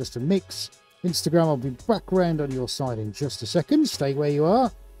second just to mix. Instagram, I'll be back round on your side in just a second. Stay where you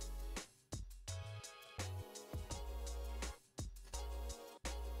are.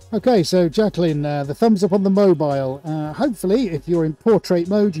 Okay, so Jacqueline, the thumbs up on the mobile. Hopefully, if you're in portrait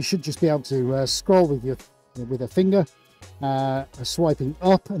mode, you should just be able to scroll with a finger, swiping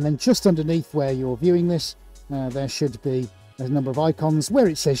up, and then just underneath where you're viewing this, there should be a number of icons where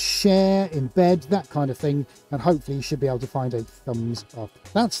it says share, embed, that kind of thing, and hopefully you should be able to find a thumbs up.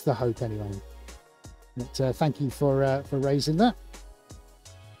 That's the hope, anyway. But, thank you for raising that.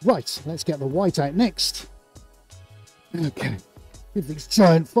 Right, let's get the white out next. Okay. Give these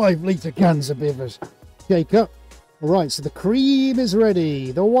giant 5-litre cans a bit of a shake up. All right, so the cream is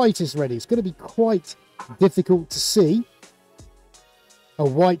ready. The white is ready. It's going to be quite difficult to see a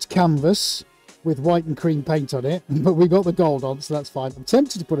white canvas with white and cream paint on it, but we got the gold on, so that's fine. I'm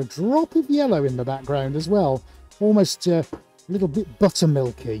tempted to put a drop of yellow in the background as well. Almost a little bit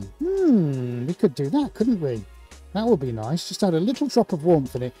buttermilky. We could do that, couldn't we? That would be nice. Just add a little drop of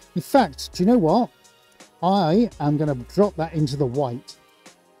warmth in it. In fact, do you know what? I am going to drop that into the white.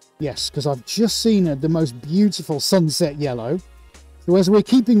 Yes, because I've just seen the most beautiful sunset yellow. So as we're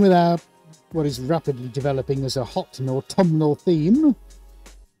keeping with our, what is rapidly developing as a hot and autumnal theme,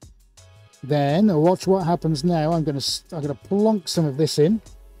 then watch what happens now. I'm going to plonk some of this in.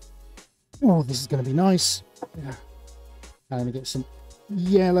 Oh, this is going to be nice. Yeah. I'm going to get some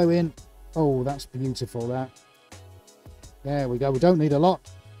yellow in. Oh, that's beautiful, that. There we go. We don't need a lot.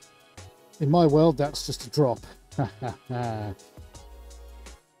 In my world, that's just a drop.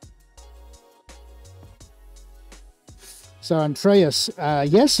 So, Andreas,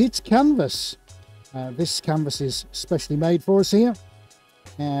 yes, it's canvas. This canvas is specially made for us here.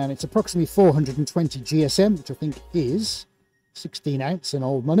 And it's approximately 420 GSM, which I think is 16 ounce in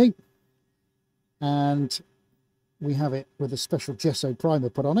old money. And we have it with a special gesso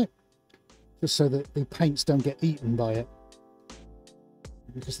primer put on it, just so that the paints don't get eaten by it.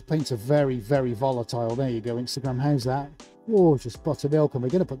 Because the paints are very, very volatile. There you go, Instagram. How's that? Gorgeous buttermilk, and we're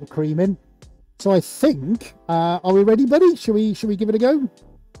going to put the cream in. So I think, are we ready, buddy? Should we give it a go?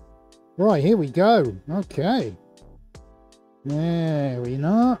 Right, here we go. Okay. There we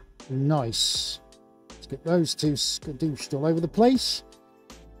are. Nice. Let's get those two skadooshed all over the place.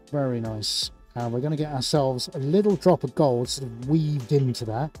 Very nice. And we're going to get ourselves a little drop of gold sort of weaved into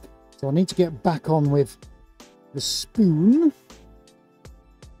that. So I need to get back on with the spoon.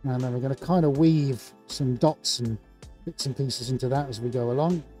 And then we're going to kind of weave some dots and bits and pieces into that as we go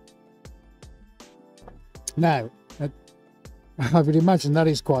along. Now, I would imagine that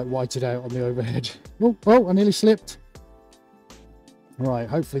is quite whited out on the overhead. Oh, I nearly slipped. Right,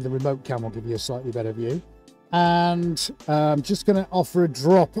 hopefully the remote cam will give you a slightly better view. And I'm just going to offer a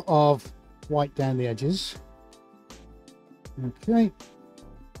drop of white down the edges. Okay.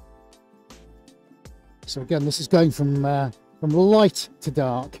 So again, this is going from light to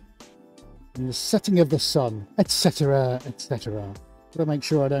dark, and the setting of the sun, etc., etc. Gotta make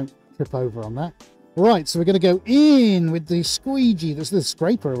sure I don't trip over on that. Right, so we're going to go in with the squeegee. This is the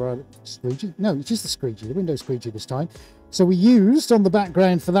scraper, squeegee? No, it is the squeegee, the window squeegee this time. So we used on the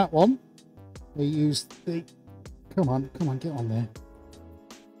background for that one. We used the. Come on, get on there.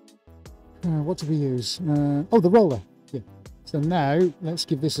 What did we use? Oh, the roller. Yeah. So now let's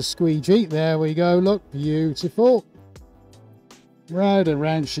give this a squeegee. There we go. Look, beautiful. Round and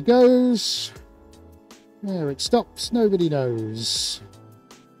round she goes. Where it stops, nobody knows.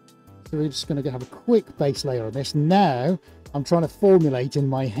 So we're just going to have a quick base layer on this. Now I'm trying to formulate in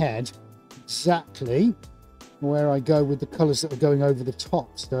my head exactly where I go with the colours that are going over the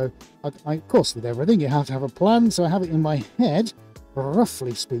top. So I, of course, with everything you have to have a plan. So I have it in my head,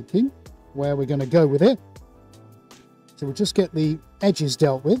 roughly speaking, where we're going to go with it. So we'll just get the edges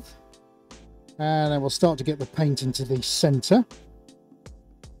dealt with, and then we'll start to get the paint into the centre.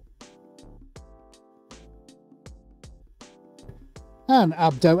 And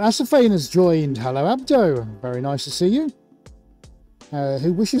Abdo Asafane has joined. Hello, Abdo. Very nice to see you.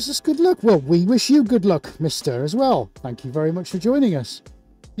 Who wishes us good luck? Well, we wish you good luck, mister, as well. Thank you very much for joining us.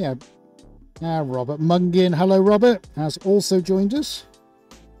 Yeah. Robert Mungin. Hello, Robert. Has also joined us.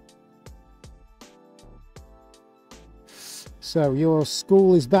 So your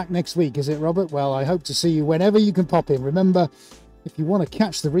school is back next week, is it, Robert? Well, I hope to see you whenever you can pop in. Remember, if you want to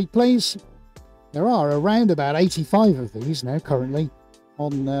catch the replays, There are around about 85 of these now currently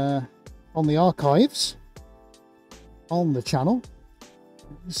on the archives on the channel.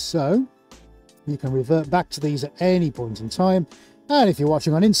 So you can revert back to these at any point in time. And if you're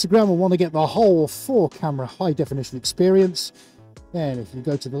watching on Instagram and want to get the whole 4-camera high definition experience, then if you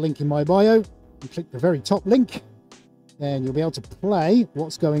go to the link in my bio and click the very top link, then you'll be able to play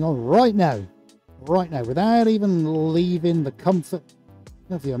what's going on right now, without even leaving the comfort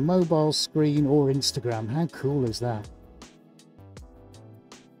of your mobile screen or Instagram. How cool is that?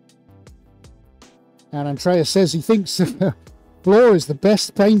 And Andreas says he thinks Floor is the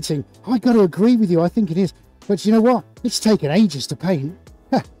best painting. I got to agree with you. I think it is. But you know what? It's taken ages to paint.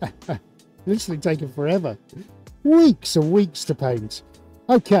 Literally taken forever. Weeks and weeks to paint.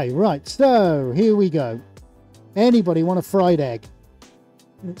 Okay, right. So here we go. Anybody want a fried egg?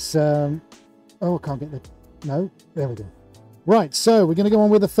 It's oh, I can't get the no. There we go. Right. So we're going to go on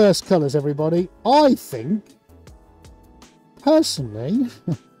with the first colours, everybody. I think, personally,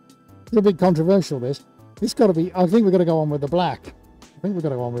 it's a bit controversial. It's got to be. I think we're going to go on with the black. I think we're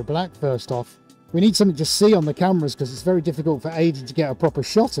going to go on with black first off. We need something to see on the cameras because it's very difficult for Aidan to get a proper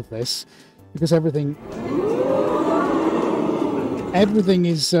shot of this because everything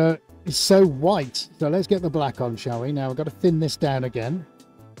is so white. So let's get the black on, shall we? Now I've got to thin this down again.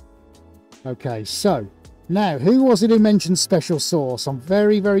 Okay, so now who was it who mentioned special sauce? I'm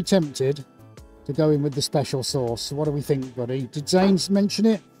very, very tempted to go in with the special sauce. So what do we think, buddy? Did Zane mention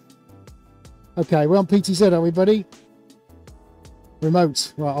it? Okay, we're on PTZ, are we, buddy?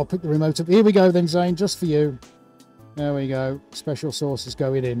 Remote. Right, I'll pick the remote up. Here we go then, Zane, just for you. There we go. Special sauce is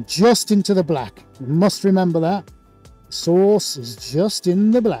going in. Just into the black. You must remember that. Sauce is just in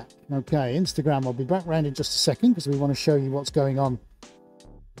the black. Okay, Instagram. I'll be back round in just a second because we want to show you what's going on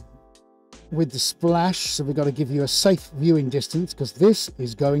with the splash. So we've got to give you a safe viewing distance because this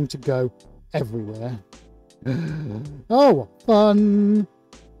is going to go everywhere. Oh, what fun.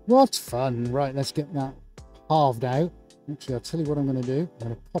 What fun. Right, let's get that halved out. Actually, I'll tell you what I'm going to do. I'm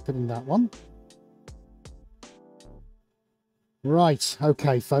going to pop it in that one. Right.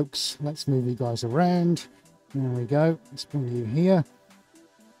 Okay, folks. Let's move you guys around. There we go. Let's bring you here.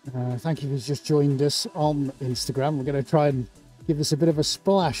 Thank you for just joined us on Instagram. We're going to try and give this a bit of a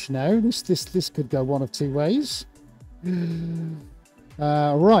splash now. This could go one of two ways.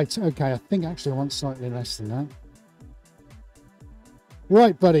 Right. Okay. I think actually I want slightly less than that.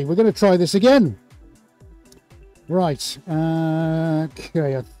 Right, buddy. We're going to try this again. Right,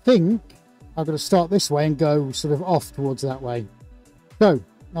 okay, I think I've got to start this way and go sort of off towards that way. So,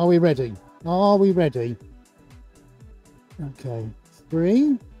 are we ready? Are we ready? Okay,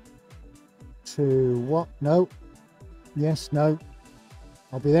 3, 2, what? No. Yes, no.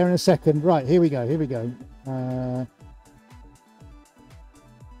 I'll be there in a second. Right, here we go, here we go.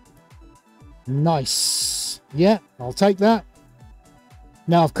 Nice. Yeah, I'll take that.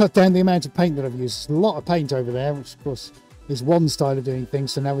 Now I've cut down the amount of paint that I've used. There's a lot of paint over there, which of course is one style of doing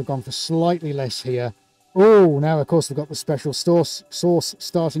things. So now we've gone for slightly less here. Oh, now of course we've got the special sauce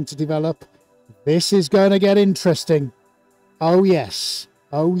starting to develop. This is going to get interesting. Oh yes.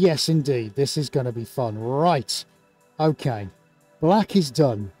 Oh yes indeed. This is going to be fun. Right. Okay. Black is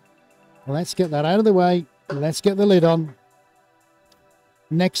done. Let's get that out of the way. Let's get the lid on.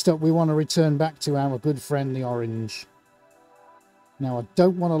 Next up we want to return back to our good friend the orange. Now, I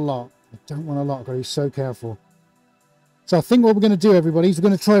don't want a lot. I don't want a lot. I've got to be so careful. So I think what we're going to do, everybody, is we're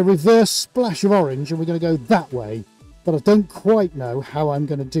going to try a reverse splash of orange, and we're going to go that way. But I don't quite know how I'm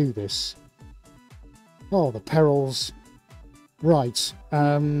going to do this. Oh, the perils. Right.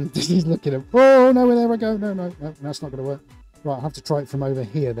 This is looking at... Oh, no, there we go. No, that's not going to work. Right, I'll have to try it from over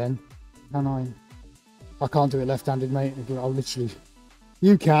here, then. Can I? I can't do it left-handed, mate. I'll literally...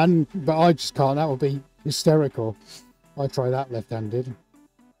 You can, but I just can't. That would be hysterical. I'll try that left-handed.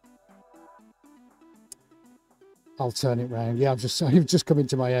 I'll turn it round. Yeah, I've just come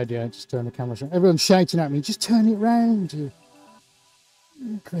into my head. Yeah, just turn the camera around. Everyone's shouting at me, just turn it round, you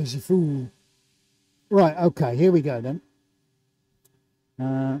crazy fool. Right, okay, here we go then.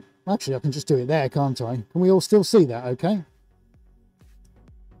 Actually, I can just do it there, can't I? Can we all still see that? Okay.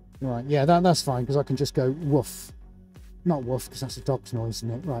 Right, yeah, that's fine because I can just go woof. Not woof because that's a dog's noise,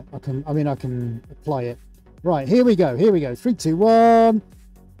 isn't it? Right, I can apply it. Right, here we go. 3, 2, 1.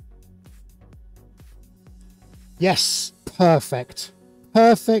 Yes, perfect.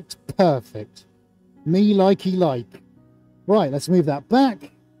 Perfect. Me likey like. Right, let's move that back.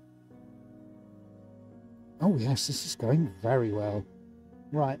 Oh, yes, this is going very well.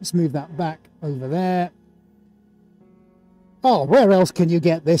 Right, let's move that back over there. Oh, where else can you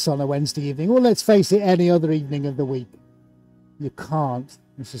get this on a Wednesday evening? Well, let's face it, any other evening of the week. You can't.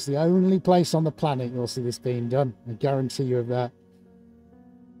 This is the only place on the planet you'll see this being done. I guarantee you of that.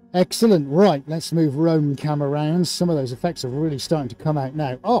 Excellent. Right, let's move Roam Cam around. Some of those effects are really starting to come out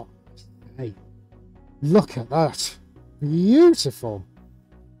now. Oh, hey, look at that. Beautiful.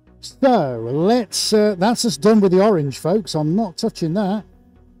 So let's, that's us done with the orange, folks. I'm not touching that.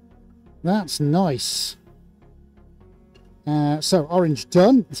 That's nice. So orange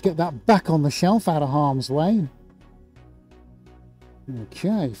done. Let's get that back on the shelf out of harm's way.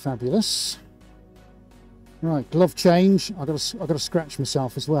 Okay, fabulous. Right, glove change. I got to scratch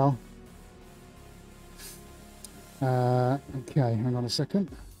myself as well. Okay, hang on a second.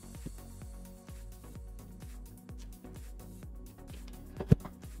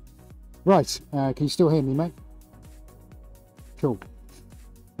 Right, can you still hear me, mate? Cool.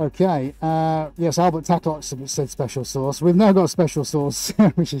 Okay, yes, Albert Tacklock said special sauce. We've now got a special sauce,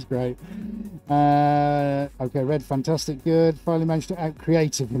 which is great. Okay, Red, fantastic, good. Finally managed to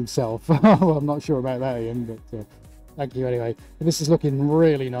out-creative himself. Well, I'm not sure about that, Ian, but thank you anyway. This is looking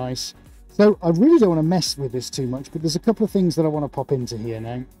really nice. So I really don't want to mess with this too much, but there's a couple of things that I want to pop into here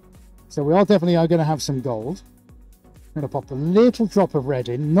now. So we are definitely going to have some gold. I'm going to pop a little drop of red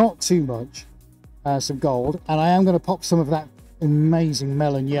in, not too much, some gold, and I am going to pop some of that amazing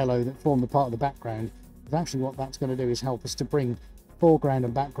melon yellow that formed the part of the background. But actually what that's going to do is help us to bring foreground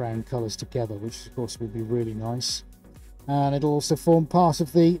and background colours together, which of course will be really nice. And it'll also form part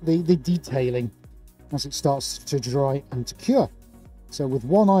of the detailing as it starts to dry and to cure. So with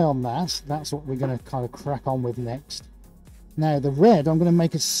one eye on that, that's what we're going to kind of crack on with next. Now the red, I'm going to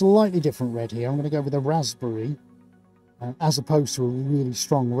make a slightly different red here. I'm going to go with a raspberry as opposed to a really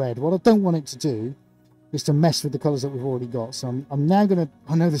strong red. What I don't want it to do is to mess with the colours that we've already got. So I'm now going to,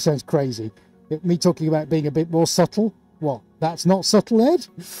 I know this sounds crazy, me talking about being a bit more subtle. What, that's not subtle, Ed?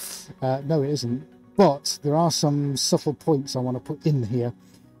 No, it isn't. But there are some subtle points I want to put in here.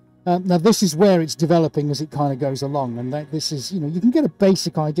 Now this is where it's developing as it kind of goes along, and this is, you know, you can get a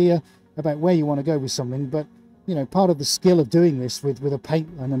basic idea about where you want to go with something, but you know, part of the skill of doing this with a paint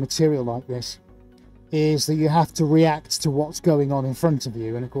and a material like this is that you have to react to what's going on in front of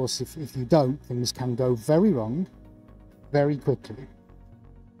you, and of course if you don't, things can go very wrong very quickly.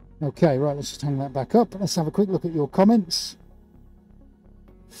 Okay, right, let's just hang that back up. Let's have a quick look at your comments.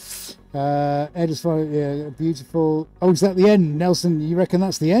 Ed is fine, yeah, beautiful. Oh, is that the end? Nelson, you reckon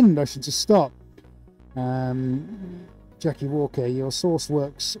that's the end? I should just stop. Jackie Walker, your source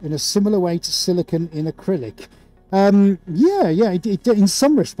works in a similar way to silicon in acrylic. Yeah, in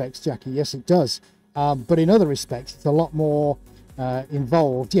some respects, Jackie, yes it does. But in other respects, it's a lot more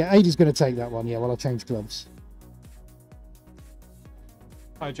involved. Yeah, Ada's going to take that one. Yeah, well, I'll change gloves.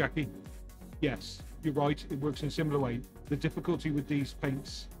 Hi, Jackie. Yes, you're right. It works in a similar way. The difficulty with these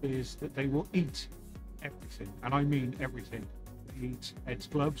paints is that they will eat everything, and I mean everything. They eat Ed's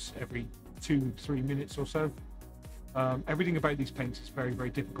gloves every 2-3 minutes or so. Everything about these paints is very, very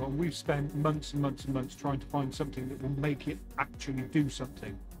difficult, and we've spent months and months and months trying to find something that will make it actually do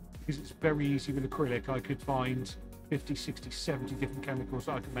something. Because it's very easy with acrylic. I could find 50, 60, 70 different chemicals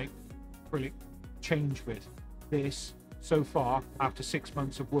that I can make acrylic change with. This, so far, after 6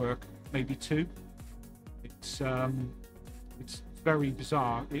 months of work, maybe 2. It's very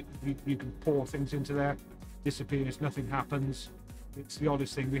bizarre. You can pour things into there, disappears, nothing happens. It's the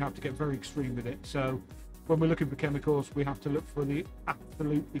oddest thing. We have to get very extreme with it. So when we're looking for chemicals, we have to look for the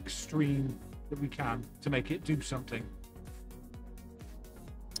absolute extreme that we can to make it do something.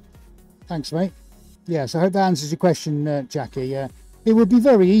 Thanks, mate. Yes, I hope that answers your question, Jackie. It would be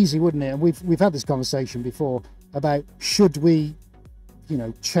very easy, wouldn't it? And we've had this conversation before about should we, you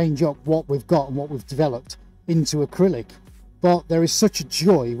know, change up what we've got and what we've developed into acrylic. But there is such a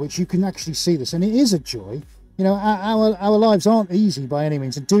joy, which you can actually see this, and it is a joy. You know, our lives aren't easy by any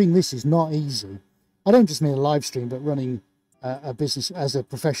means, and doing this is not easy. I don't just mean a live stream, but running a business as a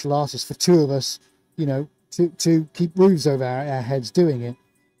professional artist for 2 of us, you know, to keep roofs over our heads doing it,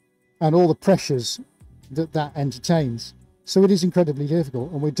 and all the pressures that entertains. So it is incredibly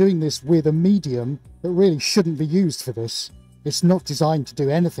difficult, and we're doing this with a medium that really shouldn't be used for this. It's not designed to do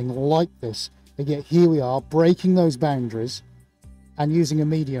anything like this, and yet here we are breaking those boundaries and using a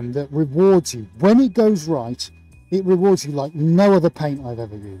medium that rewards you. When it goes right, it rewards you like no other paint I've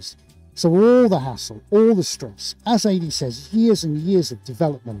ever used. So all the hassle, all the stress, as AD says, years and years of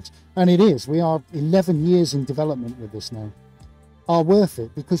development, and it is, we are 11 years in development with this now, are worth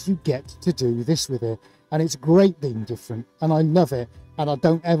it because you get to do this with it. And it's great being different, and I love it, and I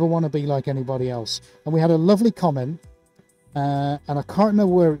don't ever want to be like anybody else. And we had a lovely comment, and I can't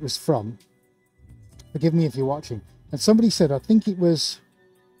remember where it was from. Forgive me if you're watching. And somebody said, I think it was,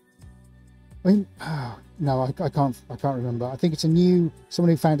 I mean, No, I can't remember. I think it's someone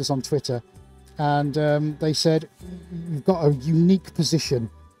who found us on Twitter, and they said you've got a unique position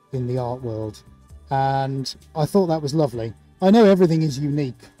in the art world, and I thought that was lovely. I know everything is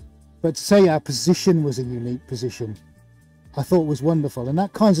unique, but to say our position was a unique position, I thought was wonderful, and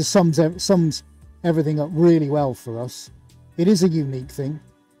that kind of sums everything up really well for us. It is a unique thing.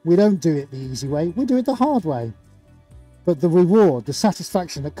 We don't do it the easy way, we do it the hard way. But the reward, the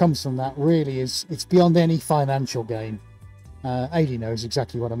satisfaction that comes from that really it's beyond any financial gain. Ailey knows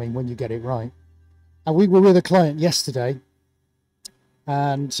exactly what I mean when you get it right. And we were with a client yesterday,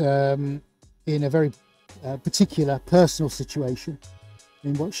 and in a very particular personal situation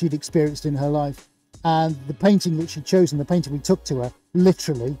in what she'd experienced in her life. And the painting that she'd chosen, the painting we took to her,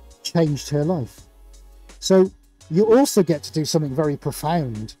 literally changed her life. So you also get to do something very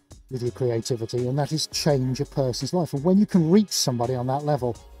profound with your creativity, and that is change a person's life. And when you can reach somebody on that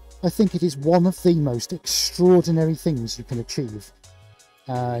level, I think it is one of the most extraordinary things you can achieve.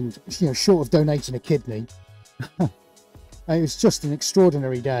 And, you know, short of donating a kidney, it was just an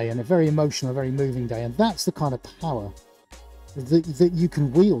extraordinary day, and a very emotional, very moving day. And that's the kind of power that you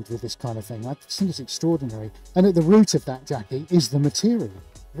can wield with this kind of thing. I think it's extraordinary. And at the root of that, Jackie, is the material.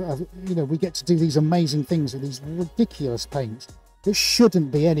 You know, we get to do these amazing things with these ridiculous paints that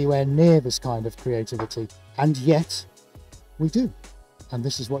shouldn't be anywhere near this kind of creativity, and yet we do, and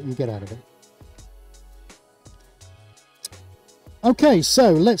this is what you get out of it. Okay,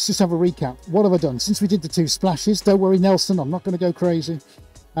 so let's just have a recap. What have I done since we did the 2 splashes? Don't worry, Nelson, I'm not going to go crazy.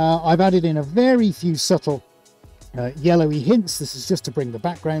 I've added in a very few subtle yellowy hints. This is just to bring the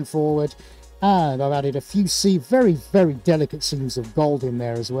background forward, and I've added a few very, very delicate seams of gold in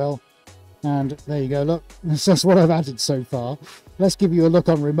there as well. And there you go, look, that's what I've added so far. Let's give you a look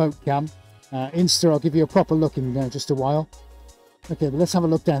on remote cam. Insta, I'll give you a proper look in just a while. Okay, but let's have a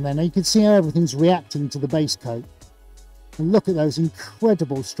look down there. Now you can see how everything's reacting to the base coat. And look at those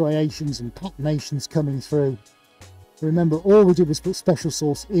incredible striations and patinations coming through. Remember, all we did was put special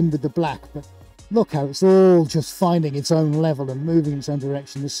sauce in with the black, but look how it's all just finding its own level and moving in its own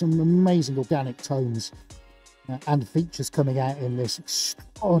direction. There's some amazing organic tones and features coming out in this.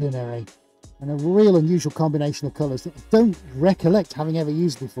 Extraordinary. And a real unusual combination of colours that I don't recollect having ever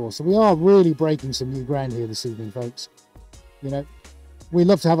used before. So we are really breaking some new ground here this evening, folks. You know, we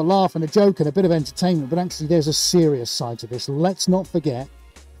love to have a laugh and a joke and a bit of entertainment, but actually there's a serious side to this. Let's not forget,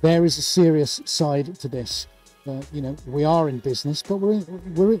 there is a serious side to this. You know, we are in business, but we're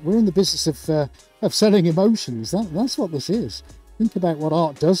in the business of selling emotions. That's what this is. Think about what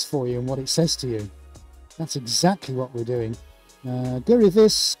art does for you and what it says to you. That's exactly what we're doing.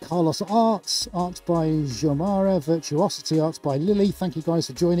 Gurivis, Carlos Arts by Jomara, Virtuosity Arts by Lily. Thank you guys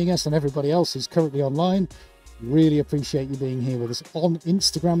for joining us, and everybody else who's currently online. Really appreciate you being here with us on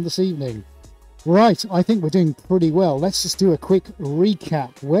Instagram this evening. Right, I think we're doing pretty well. Let's just do a quick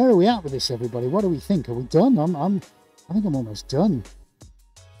recap. Where are we at with this, everybody? What do we think? Are we done? I think I'm almost done.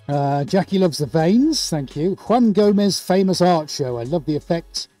 Jackie loves the veins. Thank you. Juan Gomez, famous art show. I love the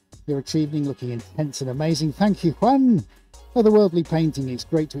effects you're achieving, looking intense and amazing. Thank you, Juan. Otherworldly painting, it's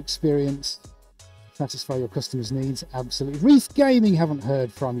great to experience, satisfy your customers' needs. Absolutely. Reef Gaming, haven't heard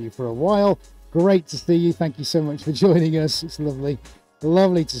from you for a while. Great to see you. Thank you so much for joining us. It's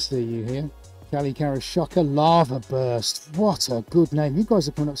lovely to see you here. Cali Cara Shocker, Lava Burst. What a good name. You guys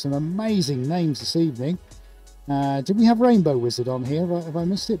are putting up some amazing names this evening. Did we have Rainbow Wizard on here? Have I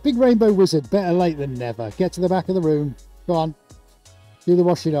missed it? Big Rainbow Wizard, better late than never. Get to the back of the room. Go on. Do the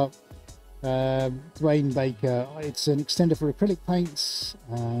washing up. Dwayne Baker, it's an extender for acrylic paints.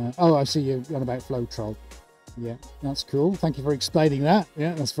 Oh, I see you on about Flow Troll. Yeah, that's cool. Thank you for explaining that.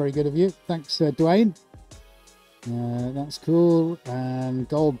 Yeah, that's very good of you. Thanks, Dwayne. That's cool. And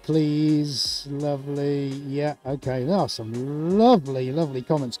gold, please. Lovely. Yeah, okay. There are some lovely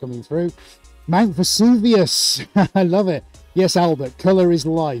comments coming through. Mount Vesuvius. I love it. Yes, Albert, colour is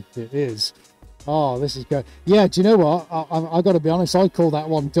life. It is. Oh, this is good. Yeah, do you know what? I've got to be honest, I call that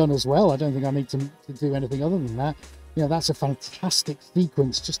one done as well. I don't think I need to do anything other than that. You know, that's a fantastic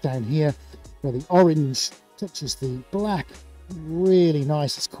sequence just down here where the orange touches the black. Really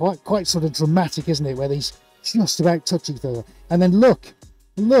nice. It's quite sort of dramatic, isn't it? Where these just about touch each other. And then look,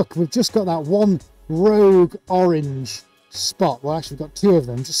 we've just got that one rogue orange spot. Well, actually, we've got 2 of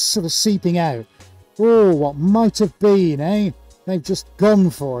them just sort of seeping out. Oh, what might have been, eh? They've just gone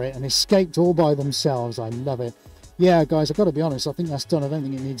for it and escaped all by themselves. I love it. Yeah, guys, I've got to be honest. I think that's done. I don't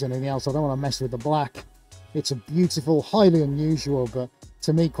think it needs anything else. I don't want to mess with the black. It's a beautiful, highly unusual, but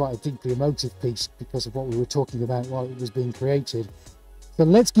to me, quite a deeply emotive piece because of what we were talking about while it was being created. So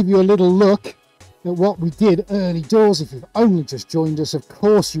let's give you a little look at what we did early doors. If you've only just joined us, of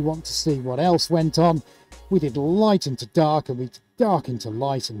course, you want to see what else went on. We did light into dark, and we did dark into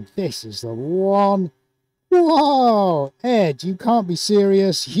light, and this is the one. Whoa, Ed, you can't be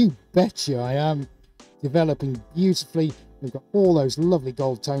serious. You betcha I am. Developing beautifully. We've got all those lovely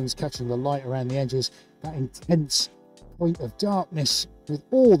gold tones catching the light around the edges. That intense point of darkness with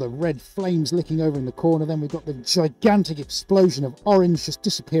all the red flames licking over in the corner. Then we've got the gigantic explosion of orange just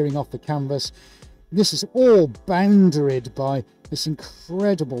disappearing off the canvas. This is all boundaried by this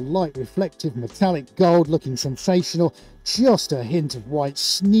incredible light reflective metallic gold looking sensational. Just a hint of white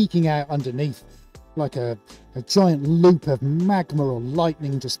sneaking out underneath like a giant loop of magma or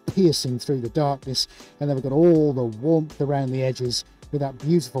lightning just piercing through the darkness. And then we've got all the warmth around the edges with that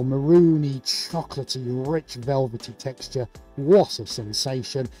beautiful maroony, chocolatey, rich, velvety texture. What a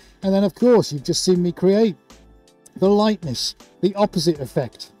sensation. And then, of course, you've just seen me create the lightness, the opposite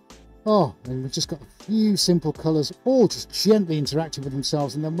effect. Oh, and we've just got a few simple colours, all just gently interacting with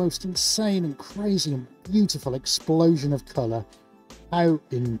themselves in the most insane and crazy and beautiful explosion of colour. How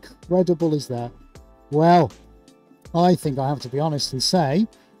incredible is that? Well, I think I have to be honest and say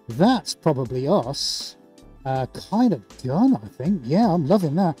that's probably us kind of done, I think. Yeah, I'm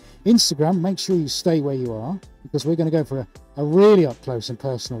loving that. Instagram, make sure you stay where you are, because we're going to go for a really up close and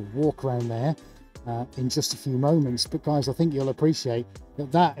personal walk around there in just a few moments. But guys, I think you'll appreciate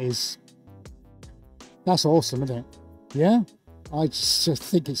that that's awesome, isn't it? Yeah, I just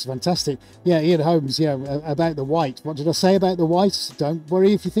think it's fantastic. Yeah, Ian Holmes, yeah, about the white. What did I say about the white? Don't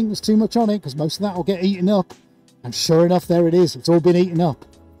worry if you think there's too much on it, because most of that will get eaten up. And sure enough, there it is. It's all been eaten up.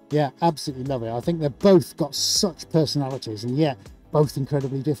 Yeah, absolutely love it. I think they've both got such personalities, and yet both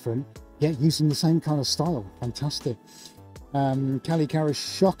incredibly different, yet using the same kind of style. Fantastic. Calicari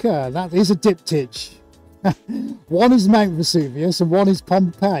Shocker, that is a diptych. One is Mount Vesuvius and one is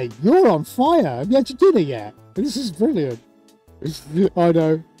Pompeii. You're on fire. Have you had your dinner yet? This is brilliant. I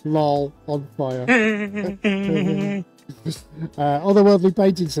know, lol, on fire. Otherworldly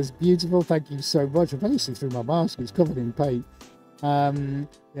Painting says, beautiful, thank you so much. I've only seen through my mask, it's covered in paint.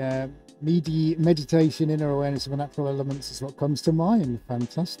 Meditation, inner awareness of natural elements is what comes to mind.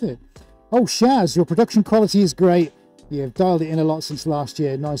 Fantastic. Oh, Shaz, your production quality is great. You've dialed it in a lot since last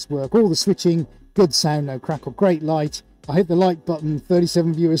year. Nice work. All the switching, good sound, no crackle, great light. I hit the like button,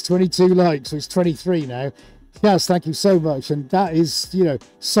 37 viewers, 22 likes, so it's 23 now. Yes, thank you so much. And that is, you know,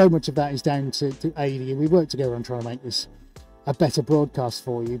 so much of that is down to Ailey. We worked together on trying to make this a better broadcast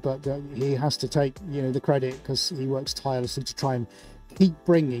for you, but he has to take, you know, the credit, because he works tirelessly to try and keep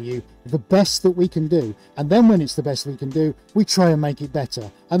bringing you the best that we can do. And then when it's the best we can do, we try and make it better,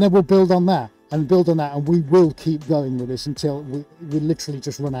 and then we'll build on that and build on that, and we will keep going with this until we literally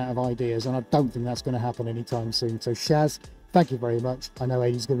just run out of ideas. And I don't think that's going to happen anytime soon. So Shaz, thank you very much. I know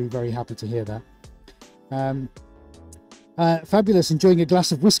Ailey's going to be very happy to hear that. Fabulous, enjoying a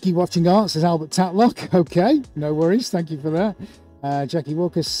glass of whiskey watching art, says Albert Tatlock. Okay, no worries, thank you for that. Jackie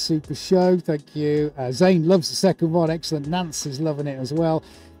Walker, super show, thank you. Zane loves the second one, excellent. Nancy's loving it as well.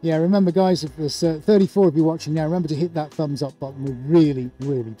 Yeah, remember guys, if there's 34 of you watching now, remember to hit that thumbs up button. We really,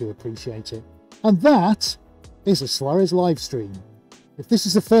 really do appreciate it. And that is a Suarez live stream. If this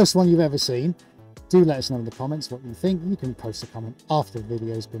is the first one you've ever seen, do let us know in the comments what you think. You can post a comment after the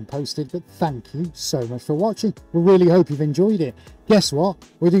video's been posted, but thank you so much for watching. We really hope you've enjoyed it. Guess what?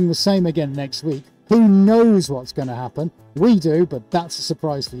 We're doing the same again next week. Who knows what's going to happen? We do, but that's a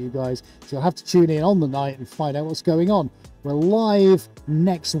surprise for you guys. So you'll have to tune in on the night and find out what's going on. We're live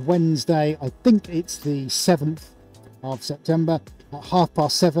next Wednesday. I think it's the 7th of September at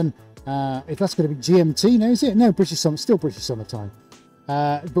 7:30. If that's going to be GMT now, is it? No, British summer, still British summertime.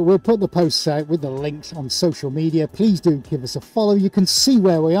 But we'll put the posts out with the links on social media. Please do give us a follow. You can see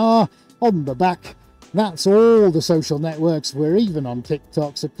where we are on the back. That's all the social networks. We're even on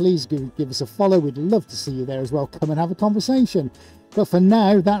TikTok, so please give us a follow. We'd love to see you there as well. Come and have a conversation. But for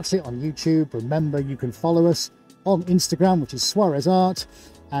now, that's it on YouTube. Remember, you can follow us on Instagram, which is Suarez Art,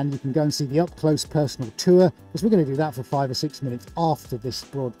 and you can go and see the up-close personal tour, because we're going to do that for 5 or 6 minutes after this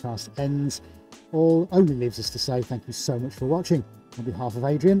broadcast ends. All only leaves us to say thank you so much for watching. On behalf of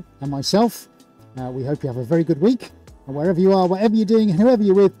Adrian and myself, we hope you have a very good week. And wherever you are, whatever you're doing, and whoever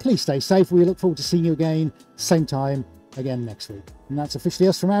you're with, please stay safe. We look forward to seeing you again, same time, again next week. And that's officially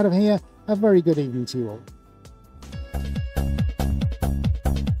us from out of here. A very good evening to you all.